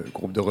disais, par le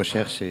groupe de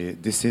recherche et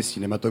d'essais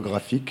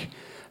cinématographiques,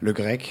 le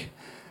GREC.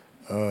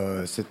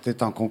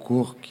 C'était un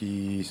concours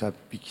qui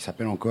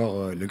s'appelle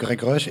encore le Grec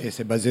Rush, et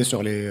c'est basé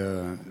sur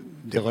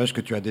des rushs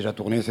que tu as déjà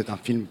tournés. C'est un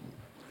film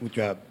où tu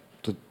as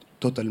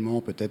totalement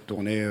peut-être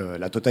tourné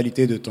la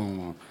totalité de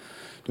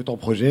ton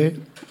projet.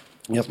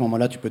 Et à ce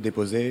moment-là, tu peux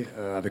déposer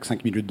avec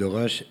 5 minutes de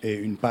rush et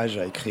une page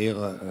à écrire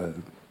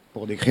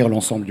pour décrire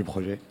l'ensemble du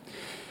projet.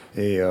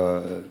 Et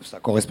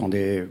ça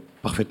correspondait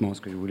parfaitement à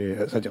ce que je voulais.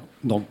 C'est-à-dire,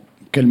 dans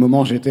quel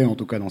moment j'étais, en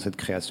tout cas, dans cette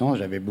création.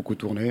 J'avais beaucoup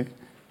tourné,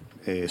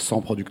 et sans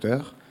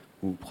producteur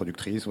ou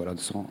productrice, voilà,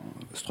 sans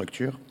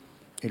structure.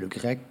 Et le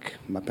grec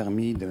m'a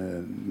permis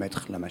de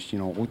mettre la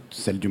machine en route,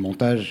 celle du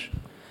montage,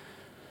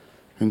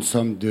 une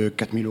somme de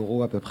 4 000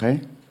 € à peu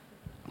près,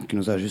 qui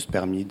nous a juste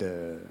permis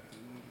de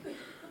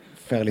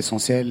faire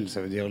l'essentiel,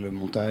 ça veut dire le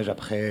montage,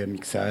 après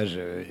mixage,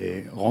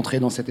 et rentrer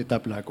dans cette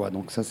étape-là, quoi.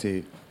 Donc ça,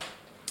 c'est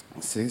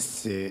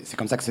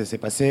comme ça que ça s'est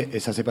passé, et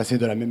ça s'est passé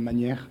de la même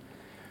manière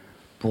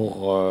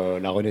pour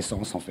la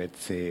Renaissance, en fait.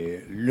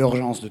 C'est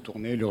l'urgence de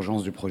tourner,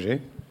 l'urgence du projet,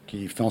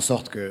 qui fait en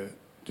sorte que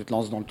tu te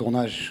lances dans le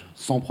tournage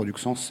sans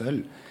production,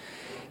 seul.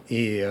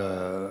 Et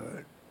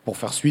pour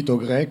faire suite au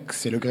grec,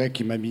 c'est le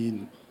grec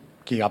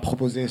qui a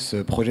proposé ce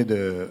projet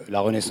de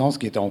la Renaissance,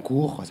 qui était en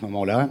cours à ce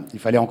moment-là. Il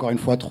fallait encore une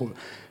fois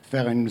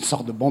faire une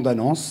sorte de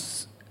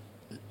bande-annonce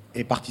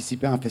et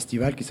participer à un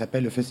festival qui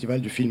s'appelle le Festival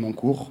du film en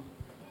cours,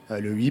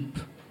 le WIP,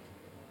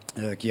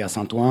 qui est à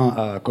Saint-Ouen,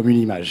 à Commune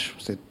Image.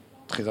 C'est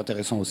très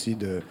intéressant aussi.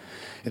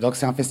 Et donc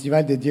c'est un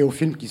festival dédié aux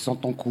films qui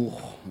sont en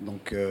cours.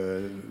 Donc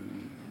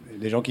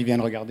les gens qui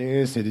viennent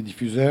regarder, c'est des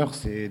diffuseurs,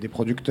 c'est des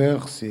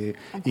producteurs, c'est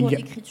en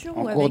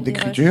cours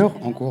d'écriture,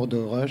 en cours de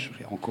rush,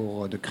 en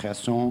cours de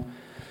création,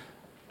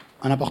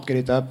 à n'importe quelle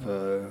étape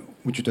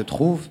où tu te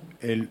trouves.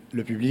 Et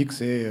le public,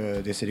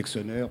 c'est des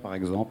sélectionneurs, par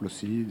exemple,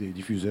 aussi, des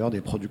diffuseurs,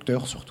 des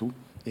producteurs surtout.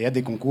 Et il y a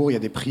des concours, il y a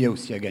des prix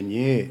aussi à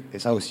gagner. Et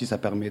ça aussi, ça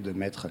permet de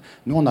mettre...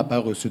 Nous, on n'a pas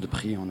reçu de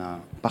prix, on a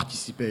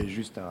participé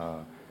juste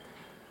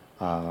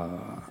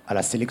à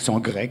la sélection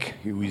grecque,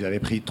 où ils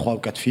avaient pris 3 ou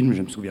 4 films, je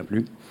ne me souviens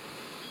plus.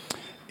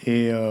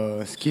 Et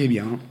ce qui est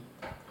bien,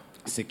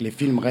 c'est que les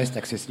films restent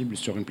accessibles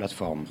sur une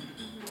plateforme.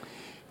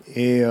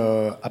 Et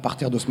à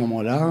partir de ce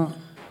moment-là,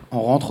 on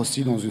rentre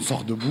aussi dans une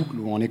sorte de boucle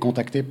où on est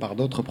contacté par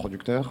d'autres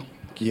producteurs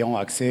qui ont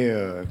accès,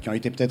 qui ont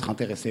été peut-être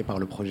intéressés par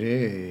le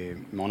projet,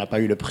 mais on n'a pas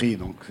eu le prix.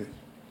 Donc,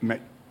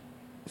 mais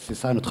c'est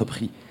ça notre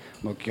prix.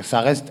 Donc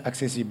ça reste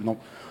accessible. Donc,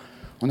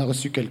 on a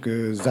reçu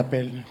quelques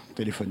appels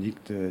téléphoniques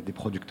des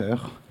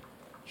producteurs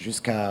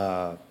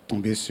jusqu'à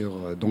tomber sur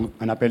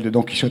un appel de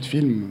Don Quichotte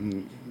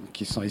Film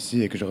qui sont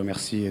ici et que je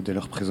remercie de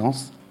leur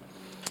présence,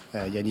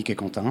 Yannick et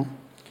Quentin,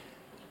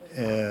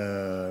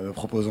 me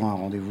proposant un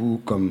rendez-vous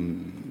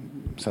comme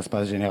ça se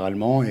passe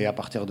généralement. Et à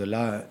partir de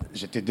là,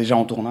 j'étais déjà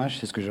en tournage,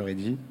 c'est ce que j'aurais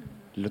dit.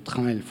 Le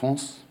train, il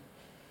fonce.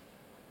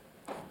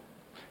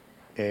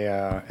 Et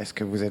est-ce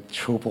que vous êtes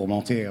chaud pour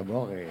monter à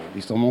bord? Et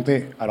ils sont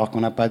montés. Alors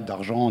qu'on n'a pas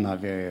d'argent, on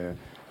avait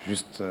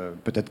juste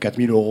peut-être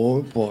 4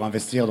 000 € pour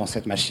investir dans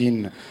cette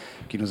machine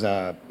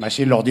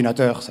machine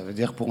l'ordinateur. Ça veut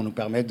dire pour nous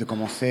permettre de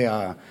commencer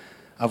à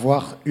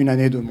avoir une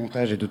année de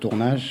montage et de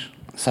tournage,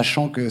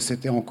 sachant que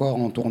c'était encore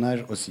en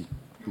tournage aussi.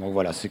 Donc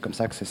voilà, c'est comme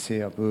ça que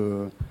c'est un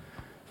peu...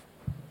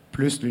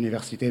 Plus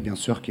l'université, bien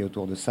sûr, qui est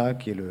autour de ça,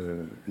 qui est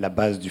la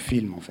base du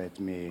film, en fait.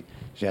 Mais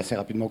j'ai assez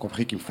rapidement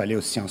compris qu'il me fallait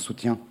aussi un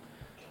soutien,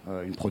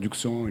 une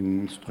production,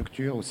 une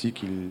structure aussi,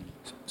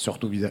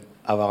 surtout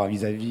avoir un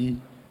vis-à-vis,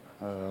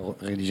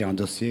 rédiger un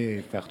dossier et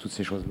faire toutes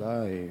ces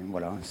choses-là. Et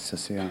voilà, ça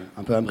s'est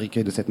un peu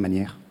imbriqué de cette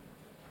manière.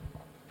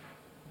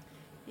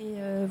 Et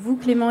vous,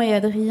 Clément et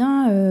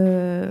Hadrien,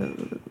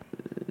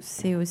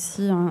 c'est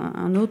aussi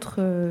un autre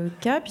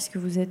cas, puisque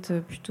vous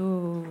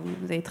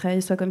avez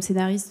travaillé soit comme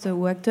scénariste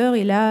ou acteur,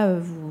 et là,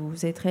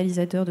 vous êtes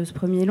réalisateur de ce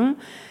premier long.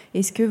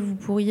 Est-ce que vous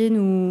pourriez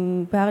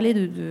nous parler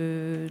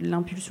de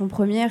l'impulsion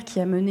première qui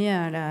a mené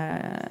à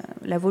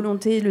la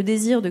volonté, le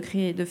désir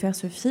de faire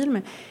ce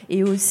film?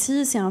 Et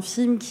aussi, c'est un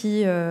film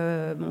qui,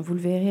 vous le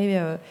verrez,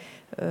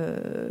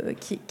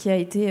 qui a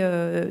été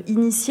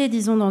initié,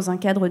 disons, dans un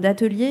cadre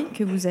d'atelier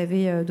que vous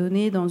avez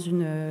donné dans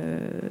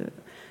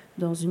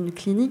une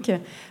clinique.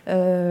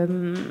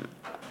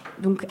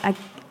 Donc,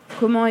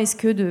 comment est-ce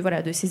que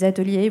de ces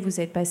ateliers,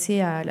 vous êtes passé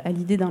à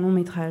l'idée d'un long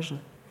métrage?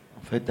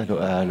 En fait,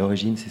 à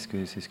l'origine, c'est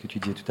ce que tu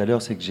disais tout à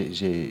l'heure, c'est que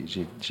j'ai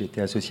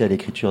été associé à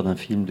l'écriture d'un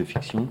film de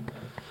fiction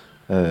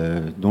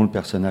dont le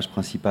personnage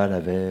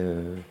principal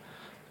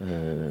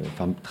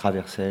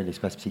traversait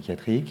l'espace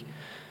psychiatrique.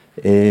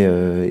 Et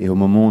au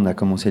moment où on a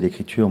commencé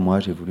l'écriture, moi,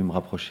 j'ai voulu me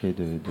rapprocher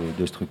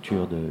de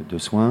structures de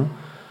soins.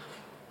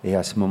 Et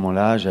à ce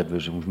moment-là, je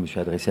me suis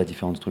adressé à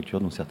différentes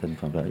structures, dont certaines.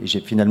 Enfin, voilà. Et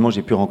finalement,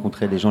 j'ai pu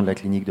rencontrer les gens de la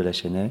clinique de la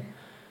Chênaie,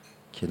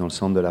 qui est dans le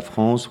centre de la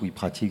France, où ils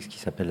pratiquent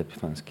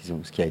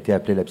ce qui a été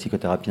appelé la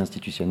psychothérapie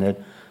institutionnelle,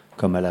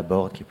 comme à la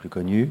Borde, qui est plus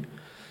connue.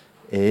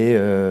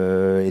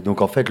 Et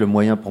donc, en fait, le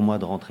moyen pour moi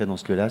de rentrer dans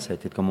ce lieu-là, ça a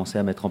été de commencer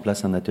à mettre en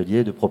place un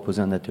atelier, de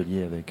proposer un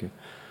atelier avec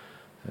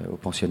aux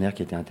pensionnaires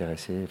qui étaient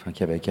intéressés, enfin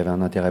qui avaient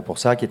un intérêt pour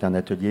ça, qui était un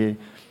atelier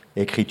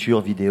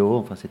écriture, vidéo.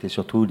 Enfin, c'était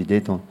surtout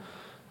l'idée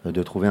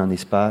de trouver un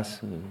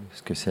espace,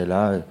 ce que c'est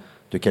là,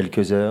 de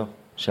quelques heures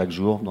chaque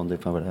jour,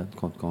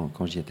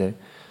 quand j'y étais,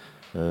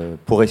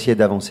 pour essayer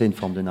d'avancer une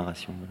forme de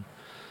narration. Voilà.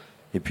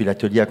 Et puis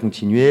l'atelier a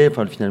continué.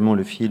 Enfin, finalement,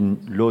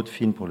 l'autre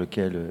film pour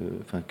lequel,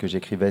 que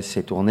j'écrivais,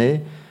 s'est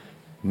tourné.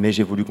 Mais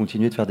j'ai voulu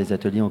continuer de faire des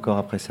ateliers encore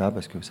après ça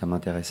parce que ça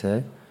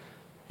m'intéressait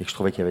et que je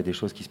trouvais qu'il y avait des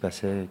choses qui se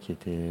passaient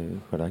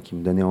qui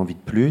me donnaient envie de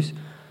plus.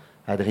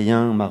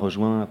 Hadrien m'a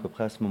rejoint à peu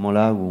près à ce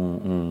moment-là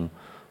où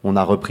on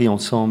a repris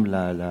ensemble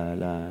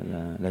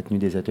la tenue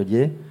des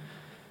ateliers.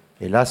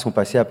 Et là sont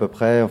passées à peu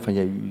près, il y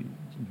a eu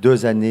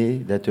 2 années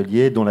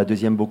d'ateliers, dont la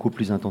deuxième beaucoup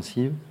plus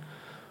intensive,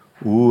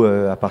 où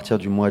à partir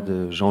du mois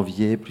de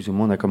janvier, plus ou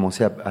moins, on a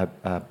commencé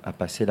à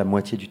passer la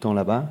moitié du temps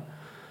là-bas.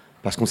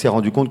 Parce qu'on s'est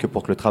rendu compte que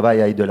pour que le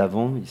travail aille de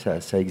l'avant,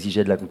 ça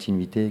exigeait de la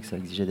continuité, que ça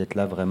exigeait d'être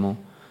là vraiment,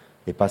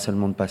 et pas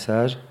seulement de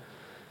passage.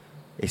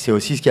 Et c'est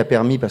aussi ce qui a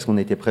permis, parce qu'on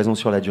était présents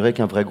sur la durée,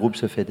 qu'un vrai groupe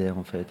se fédère,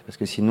 en fait. Parce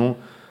que sinon,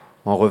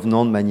 en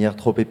revenant de manière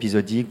trop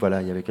épisodique,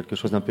 il y avait quelque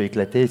chose d'un peu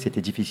éclaté, et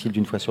c'était difficile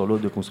d'une fois sur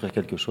l'autre de construire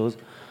quelque chose.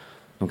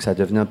 Donc ça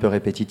devenait un peu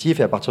répétitif,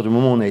 et à partir du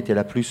moment où on a été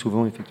là plus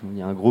souvent, effectivement, il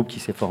y a un groupe qui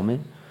s'est formé,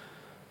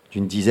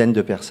 d'une dizaine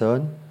de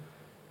personnes,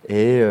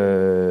 et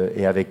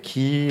avec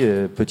qui,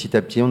 petit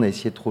à petit, on a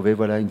essayé de trouver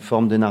une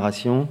forme de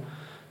narration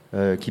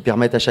qui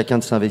permette à chacun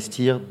de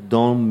s'investir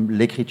dans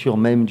l'écriture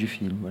même du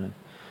film. Voilà.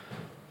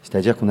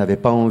 C'est-à-dire qu'on n'avait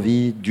pas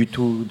envie du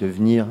tout de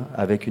venir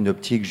avec une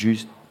optique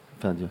juste,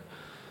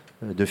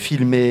 de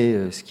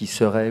filmer ce qui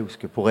serait ou ce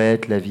que pourrait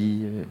être la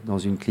vie dans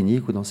une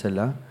clinique ou dans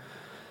celle-là,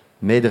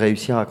 mais de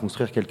réussir à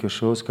construire quelque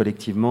chose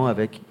collectivement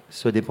avec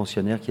ceux des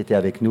pensionnaires qui étaient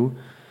avec nous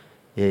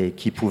et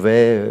qui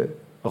pouvaient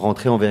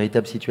rentrer en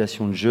véritable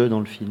situation de jeu dans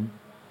le film.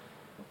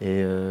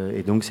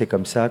 Et donc c'est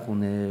comme ça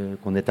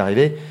qu'on est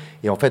arrivé.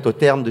 Et en fait, au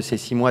terme de ces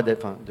 6 mois,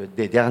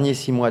 des derniers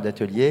 6 mois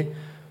d'atelier,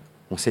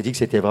 on s'est dit que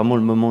c'était vraiment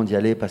le moment d'y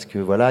aller parce que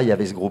il y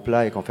avait ce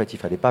groupe-là et qu'en fait, il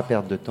fallait pas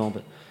perdre de temps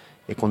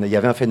et qu'il y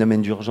avait un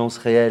phénomène d'urgence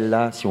réel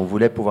là, si on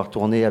voulait pouvoir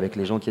tourner avec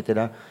les gens qui étaient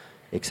là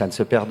et que ça ne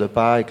se perde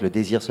pas et que le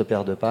désir se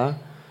perde pas.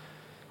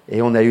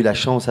 Et on a eu la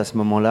chance à ce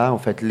moment-là, en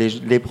fait,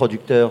 les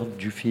producteurs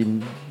du film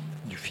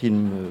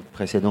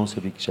précédent,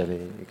 celui que j'avais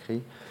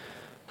écrit,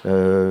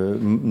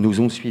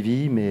 nous ont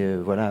suivis, mais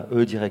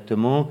eux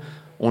directement.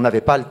 On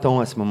n'avait pas le temps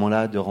à ce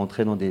moment-là de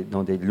rentrer dans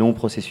des longs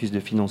processus de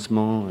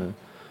financement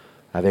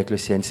avec le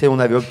CNC. On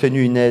avait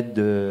obtenu une aide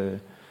de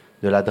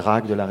la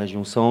DRAC de la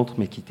région centre,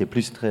 mais qui était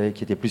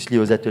plus liée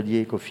aux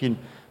ateliers qu'au film,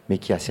 mais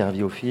qui a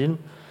servi au film.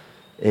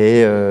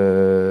 Et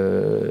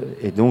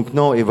donc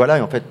non. Et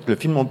voilà. En fait, le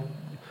film,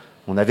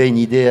 on avait une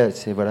idée,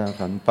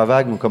 pas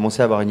vague, mais on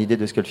commençait à avoir une idée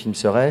de ce que le film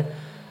serait,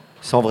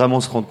 sans vraiment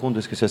se rendre compte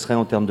de ce que ce serait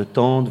en termes de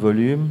temps, de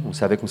volume. On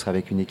savait qu'on serait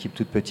avec une équipe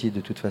toute petite de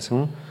toute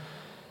façon.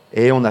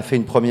 Et on a fait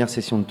une première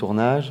session de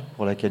tournage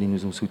pour laquelle ils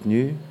nous ont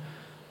soutenus.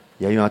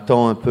 Il y a eu un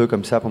temps un peu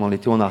comme ça pendant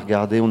l'été, on a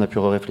regardé, on a pu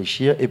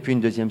réfléchir, et puis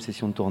une deuxième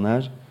session de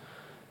tournage.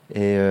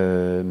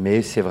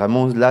 Mais c'est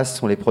vraiment, là, ce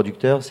sont les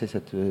producteurs, c'est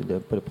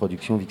la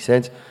production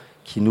Vixens,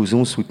 qui nous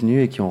ont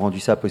soutenus et qui ont rendu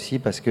ça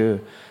possible, parce que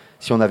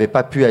si on n'avait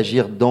pas pu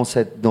agir dans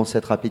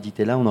cette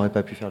rapidité-là, on n'aurait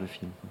pas pu faire le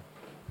film.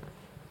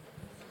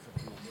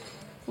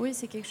 Oui,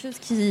 c'est quelque chose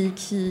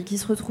qui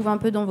se retrouve un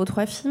peu dans vos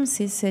 3 films,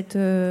 c'est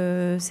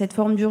cette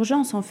forme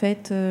d'urgence, en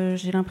fait.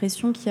 J'ai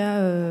l'impression qu'il y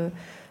a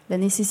la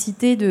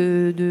nécessité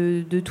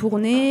de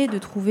tourner, de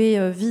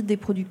trouver vite des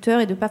producteurs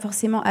et de ne pas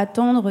forcément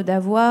attendre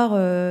d'avoir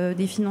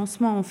des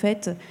financements, en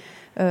fait,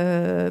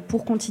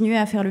 pour continuer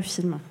à faire le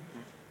film.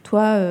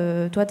 Toi,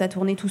 tu as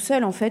tourné tout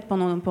seul, en fait,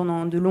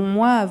 pendant de longs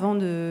mois avant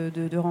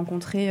de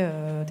rencontrer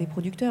des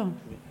producteurs.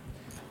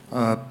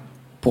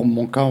 Pour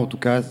mon cas, en tout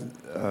cas,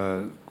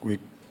 oui.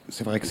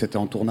 C'est vrai que c'était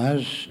en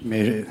tournage,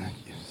 mais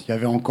il y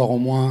avait encore au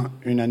moins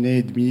 1 année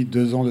et demie,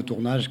 2 ans de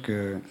tournage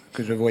que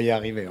je voyais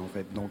arriver, en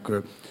fait. Donc,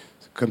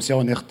 comme si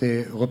on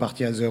était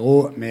reparti à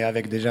zéro, mais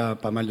avec déjà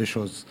pas mal de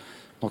choses.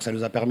 Donc, ça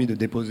nous a permis de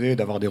déposer,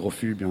 d'avoir des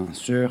refus, bien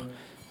sûr.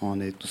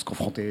 On est tous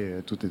confrontés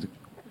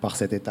par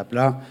cette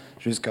étape-là,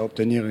 jusqu'à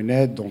obtenir une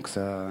aide. Donc,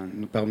 ça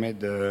nous permet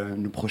de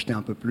nous projeter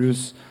un peu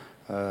plus,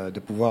 de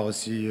pouvoir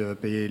aussi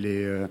payer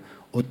les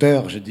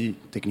auteurs, je dis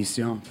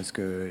techniciens, parce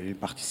qu'ils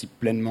participent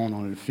pleinement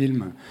dans le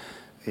film.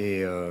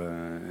 Et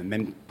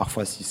même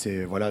parfois, si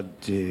c'est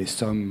des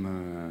sommes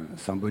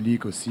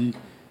symboliques aussi,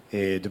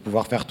 et de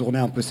pouvoir faire tourner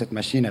un peu cette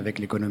machine avec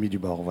l'économie du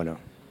bord. Voilà.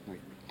 Oui.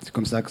 C'est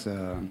comme ça que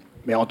ça...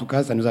 Mais en tout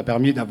cas, ça nous a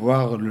permis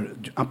d'avoir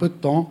un peu de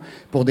temps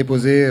pour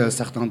déposer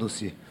certains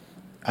dossiers.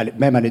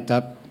 Même à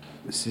l'étape,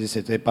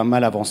 c'était pas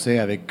mal avancé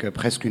avec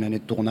presque 1 année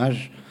de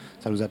tournage.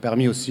 Ça nous a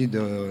permis aussi de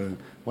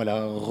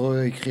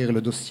réécrire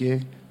le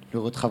dossier, le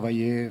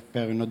retravailler,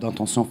 faire une note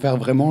d'intention, faire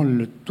vraiment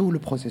tout le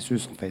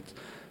processus en fait.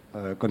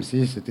 Comme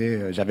si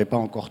j'avais pas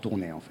encore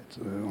tourné en fait.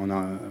 On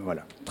a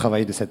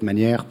travaillé de cette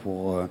manière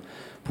pour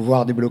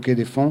pouvoir débloquer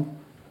des fonds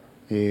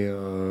et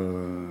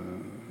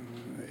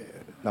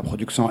la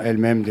production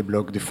elle-même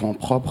débloque des fonds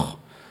propres,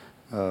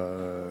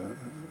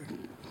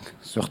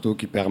 surtout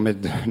qui permettent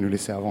de nous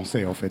laisser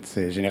avancer en fait.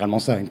 C'est généralement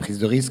ça, une prise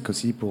de risque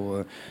aussi pour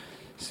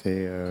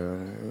ces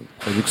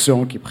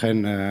productions qui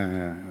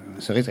prennent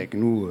ce risque avec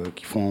nous,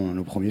 qui font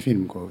nos premiers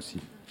films quoi aussi.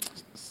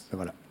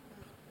 Voilà.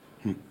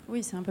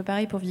 Oui, c'est un peu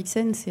pareil pour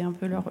Vixen, c'est un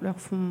peu leur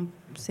fonds,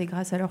 c'est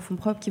grâce à leurs fonds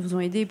propres qui vous ont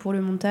aidé pour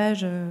le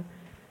montage.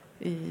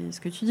 Et ce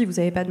que tu dis, vous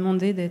n'avez pas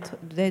demandé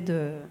d'aide.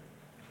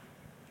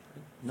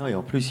 Non, et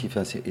en plus,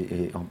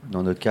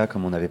 dans notre cas,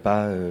 comme on n'avait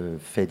pas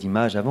fait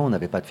d'image avant, on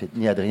n'avait pas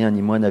ni Hadrien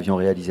ni moi n'avions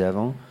réalisé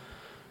avant,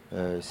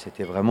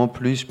 c'était vraiment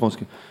plus, je pense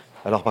que.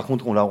 Alors par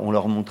contre, on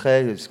leur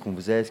montrait ce qu'on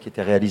faisait, ce qui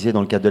était réalisé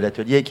dans le cadre de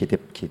l'atelier, qui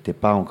était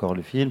pas encore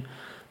le film,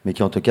 mais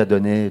qui en tout cas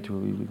donnait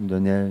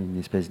une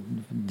espèce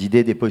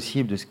d'idée des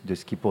possibles de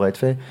ce qui pourrait être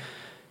fait.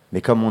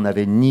 Mais comme on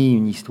n'avait ni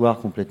une histoire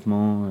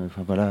complètement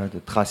de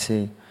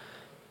tracée,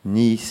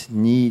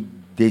 ni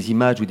des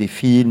images ou des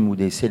films ou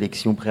des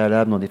sélections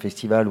préalables dans des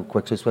festivals ou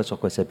quoi que ce soit sur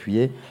quoi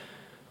s'appuyer,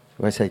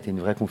 ça a été une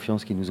vraie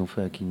confiance qu'ils nous ont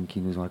fait,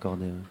 qu'ils nous ont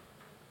accordé,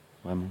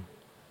 vraiment.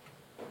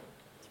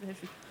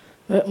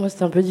 Moi,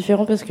 c'était un peu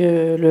différent parce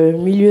que le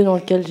milieu dans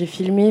lequel j'ai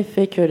filmé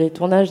fait que les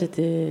tournages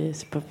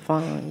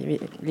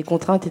les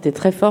contraintes étaient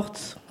très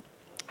fortes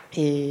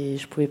et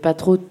je pouvais pas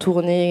trop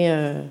tourner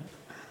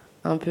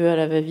un peu à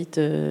la va-vite.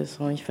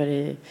 Il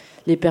fallait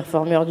les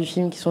performeurs du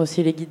film qui sont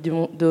aussi les guides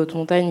de haute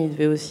montagne, ils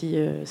devaient aussi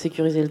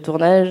sécuriser le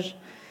tournage.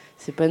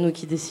 C'est pas nous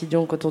qui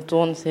décidions quand on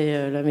tourne,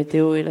 c'est la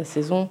météo et la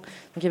saison.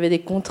 Donc il y avait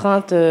des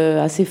contraintes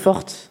assez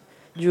fortes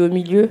dues au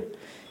milieu,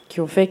 qui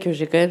ont fait que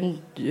j'ai quand même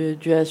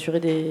dû assurer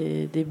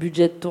des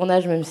budgets de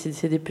tournage, même si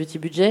c'est des petits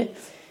budgets.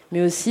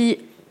 Mais aussi,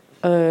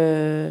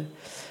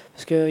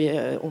 parce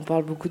qu'on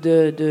parle beaucoup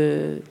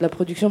de la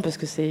production, parce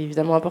que c'est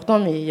évidemment important,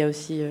 mais il y a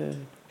aussi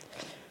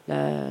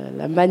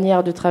la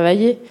manière de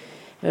travailler.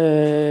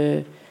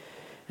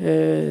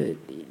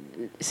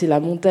 C'est la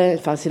montagne,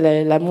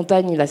 la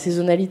montagne et la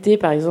saisonnalité,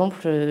 par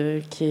exemple,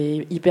 qui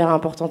est hyper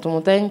importante en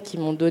montagne, qui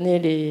m'ont donné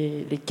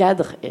les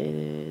cadres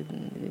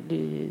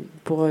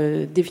pour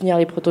définir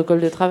les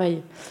protocoles de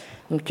travail.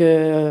 Donc,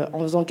 en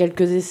faisant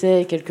quelques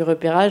essais et quelques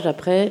repérages,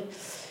 après,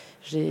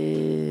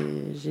 j'ai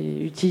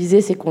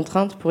utilisé ces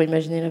contraintes pour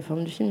imaginer la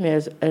forme du film, mais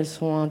elles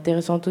sont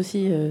intéressantes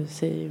aussi,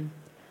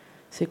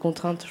 ces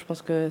contraintes. Je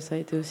pense que ça a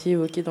été aussi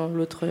évoqué dans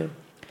l'autre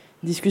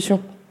discussion.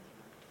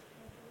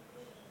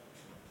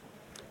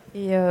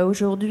 Et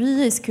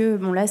aujourd'hui, est-ce que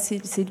là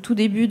c'est le tout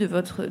début de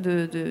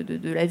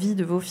la vie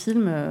de vos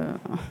films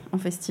en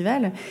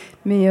festival,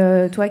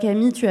 mais toi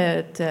Camille, tu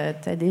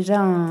as déjà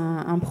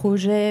un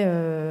projet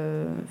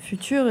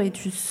futur et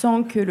tu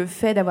sens que le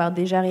fait d'avoir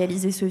déjà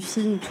réalisé ce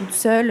film toute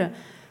seule,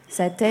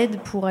 ça t'aide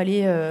pour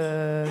aller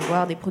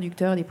voir des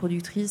producteurs, des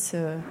productrices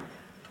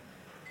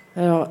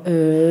Alors,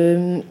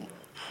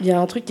 il y a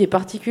un truc qui est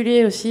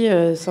particulier aussi,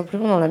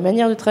 simplement dans la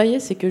manière de travailler,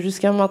 c'est que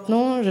jusqu'à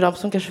maintenant, j'ai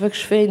l'impression qu'à chaque fois que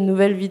je fais une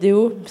nouvelle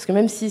vidéo, parce que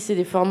même si c'est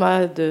des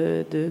formats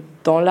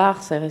dans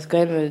l'art, ça reste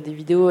quand même des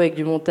vidéos avec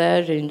du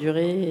montage et une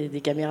durée et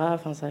des caméras,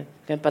 ça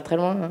quand même pas très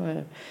loin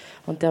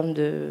en termes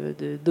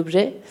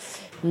d'objets.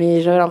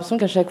 Mais j'avais l'impression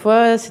qu'à chaque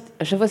fois,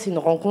 c'est une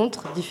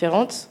rencontre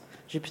différente.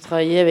 J'ai pu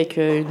travailler avec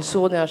une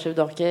sourde et un chef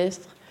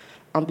d'orchestre,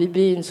 un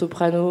bébé et une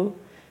soprano,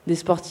 des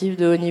sportifs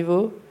de haut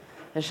niveau.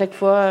 À chaque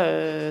fois,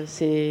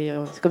 c'est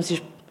comme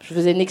si je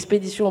faisais une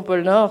expédition au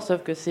pôle Nord,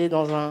 sauf que c'est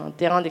dans un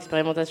terrain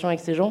d'expérimentation avec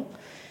ces gens.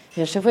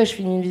 Et à chaque fois que je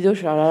finis une vidéo, je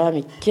suis là,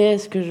 mais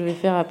qu'est-ce que je vais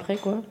faire après,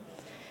 quoi.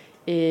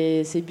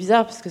 Et c'est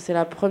bizarre parce que c'est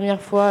la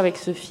première fois avec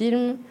ce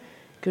film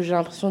que j'ai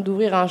l'impression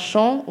d'ouvrir un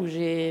champ où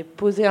j'ai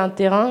posé un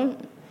terrain.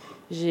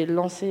 J'ai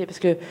lancé, parce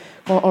que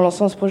en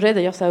lançant ce projet,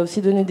 d'ailleurs, ça a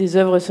aussi donné des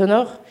œuvres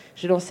sonores.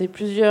 J'ai lancé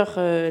plusieurs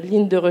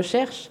lignes de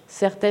recherche.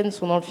 Certaines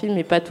sont dans le film,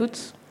 mais pas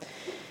toutes.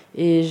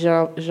 Et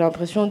j'ai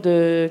l'impression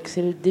que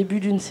c'est le début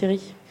d'une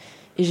série.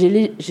 Et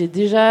j'ai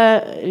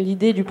déjà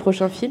l'idée du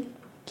prochain film,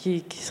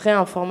 qui serait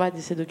un format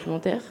d'essai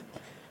documentaire.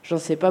 J'en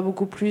sais pas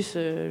beaucoup plus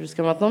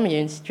jusqu'à maintenant, mais il y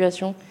a une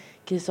situation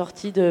qui est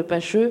sortie de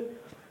Pacheû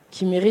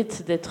qui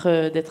mérite d'être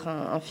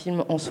un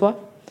film en soi.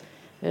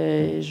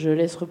 Je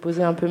laisse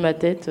reposer un peu ma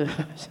tête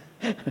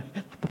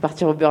pour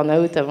partir au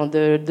burn-out avant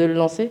de le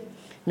lancer.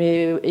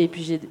 Et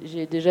puis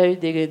j'ai déjà eu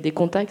des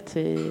contacts,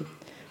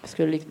 parce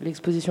que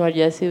l'exposition à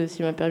l'IAC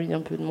aussi m'a permis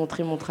un peu de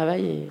montrer mon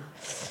travail. Et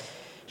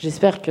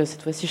j'espère que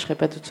cette fois-ci, je ne serai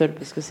pas toute seule,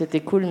 parce que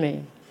c'était cool, mais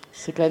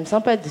c'est quand même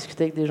sympa de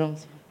discuter avec des gens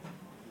aussi.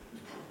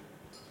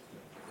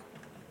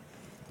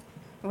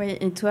 Oui,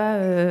 et toi,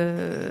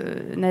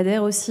 Nader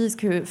aussi, est-ce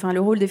que, le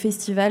rôle des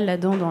festivals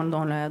là-dedans,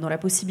 dans la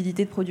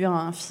possibilité de produire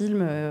un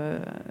film,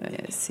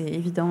 c'est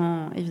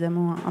évidemment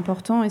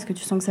important. Est-ce que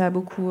tu sens que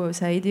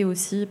ça a aidé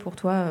aussi pour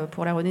toi,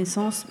 pour la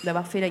Renaissance,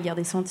 d'avoir fait la guerre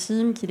des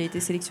centimes, qu'il a été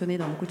sélectionné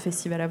dans beaucoup de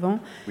festivals avant ?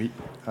 Oui.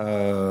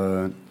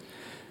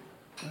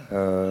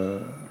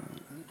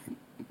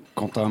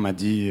 Quentin m'a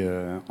dit,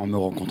 en me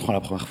rencontrant la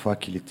première fois,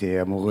 qu'il était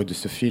amoureux de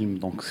ce film,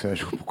 donc ça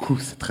joue beaucoup,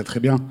 c'est très très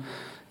bien.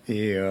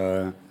 Et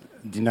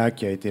Dina,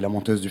 qui a été la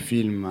monteuse du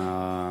film,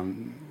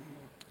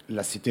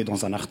 l'a cité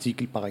dans un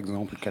article, par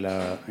exemple, qu'elle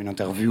a une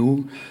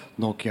interview.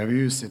 Donc il y a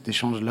eu cet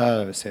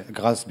échange-là, c'est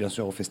grâce bien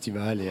sûr au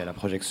festival et à la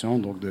projection,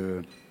 donc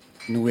de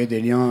nouer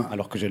des liens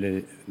alors que je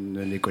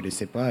ne les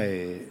connaissais pas,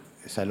 et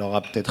ça leur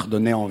a peut-être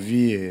donné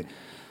envie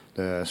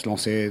de se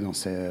lancer dans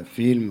ce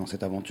film, dans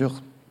cette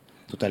aventure.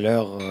 Tout à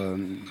l'heure,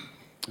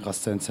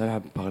 Ghassan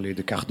Salhab parlait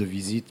de carte de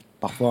visite.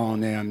 Parfois,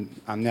 on est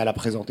amené à la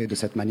présenter de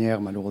cette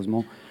manière,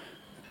 malheureusement,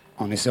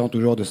 en essayant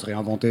toujours de se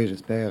réinventer,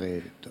 j'espère,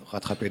 et de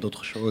rattraper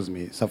d'autres choses.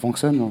 Mais ça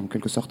fonctionne en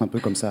quelque sorte un peu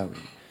comme ça. Oui.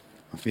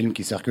 Un film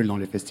qui circule dans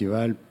les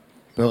festivals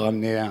peut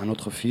ramener un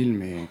autre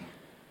film. Et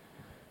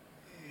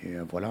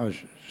voilà,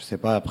 je ne sais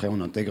pas, après on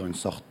intègre une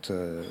sorte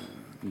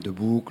de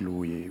boucle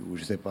ou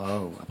je ne sais pas,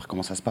 ou après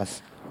comment ça se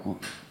passe.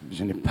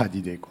 Je n'ai pas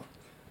d'idée, quoi.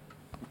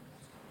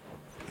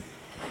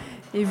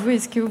 Et vous,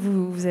 est-ce que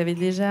vous avez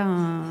déjà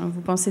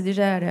vous pensez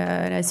déjà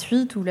à la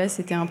suite, ou là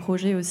c'était un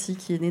projet aussi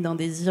qui est né d'un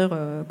désir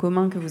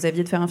commun que vous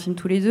aviez de faire un film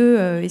tous les deux?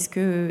 Est-ce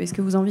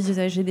que vous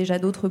envisagez déjà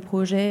d'autres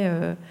projets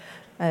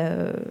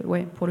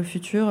pour le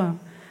futur?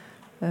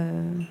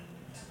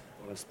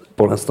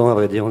 Pour l'instant, à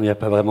vrai dire, on n'y a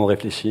pas vraiment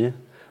réfléchi.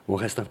 On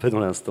reste un peu dans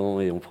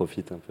l'instant et on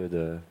profite un peu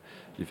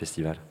du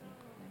festival.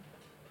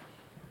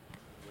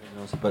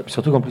 Non, c'est pas...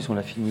 Surtout qu'en plus on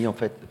l'a fini en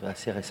fait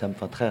assez récemment,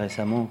 enfin très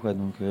récemment, quoi.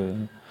 Donc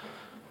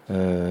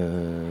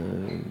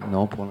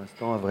non, pour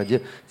l'instant, à vrai dire,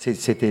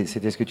 c'était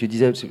ce que tu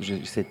disais.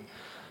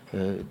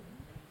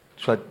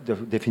 Soit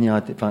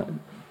définir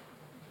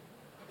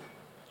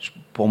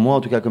pour moi,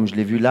 en tout cas, comme je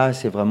l'ai vu là,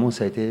 c'est vraiment,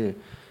 ça a été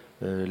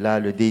là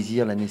le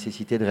désir, la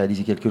nécessité de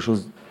réaliser quelque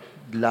chose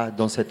là,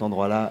 dans cet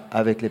endroit-là,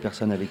 avec les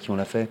personnes avec qui on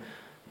l'a fait,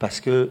 parce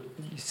que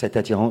cet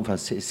attirant, enfin,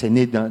 c'est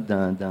né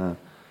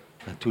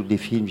tous les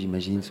films,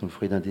 j'imagine, sont le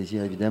fruit d'un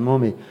désir, évidemment,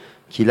 mais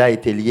qui là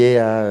était lié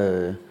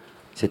à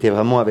c'était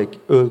vraiment avec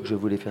eux que je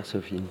voulais faire ce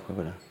film, quoi,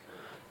 voilà.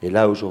 Et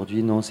là,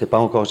 aujourd'hui, non, c'est pas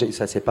encore,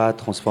 ça s'est pas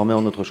transformé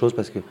en autre chose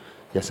parce qu'il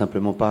n'y a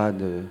simplement pas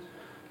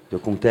de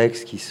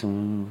contextes qui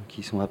sont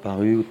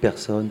apparus, ou de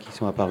personnes qui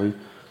sont apparues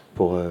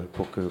pour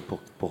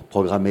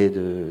programmer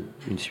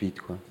une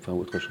suite, quoi, enfin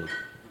autre chose.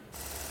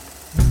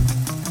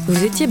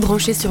 Vous étiez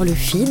branchés sur le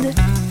FID,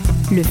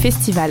 le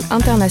Festival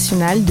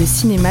international de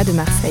cinéma de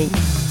Marseille.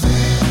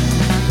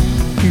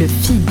 Le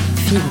FID.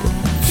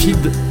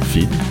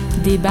 FID.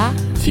 Débat,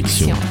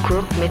 fiction,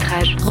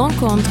 court-métrage,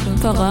 rencontre,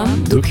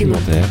 forum,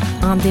 documentaire,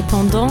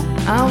 indépendant,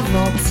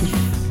 inventif.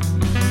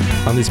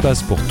 Un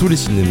espace pour tous les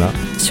cinémas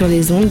sur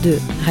les ondes de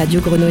Radio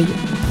Grenouille.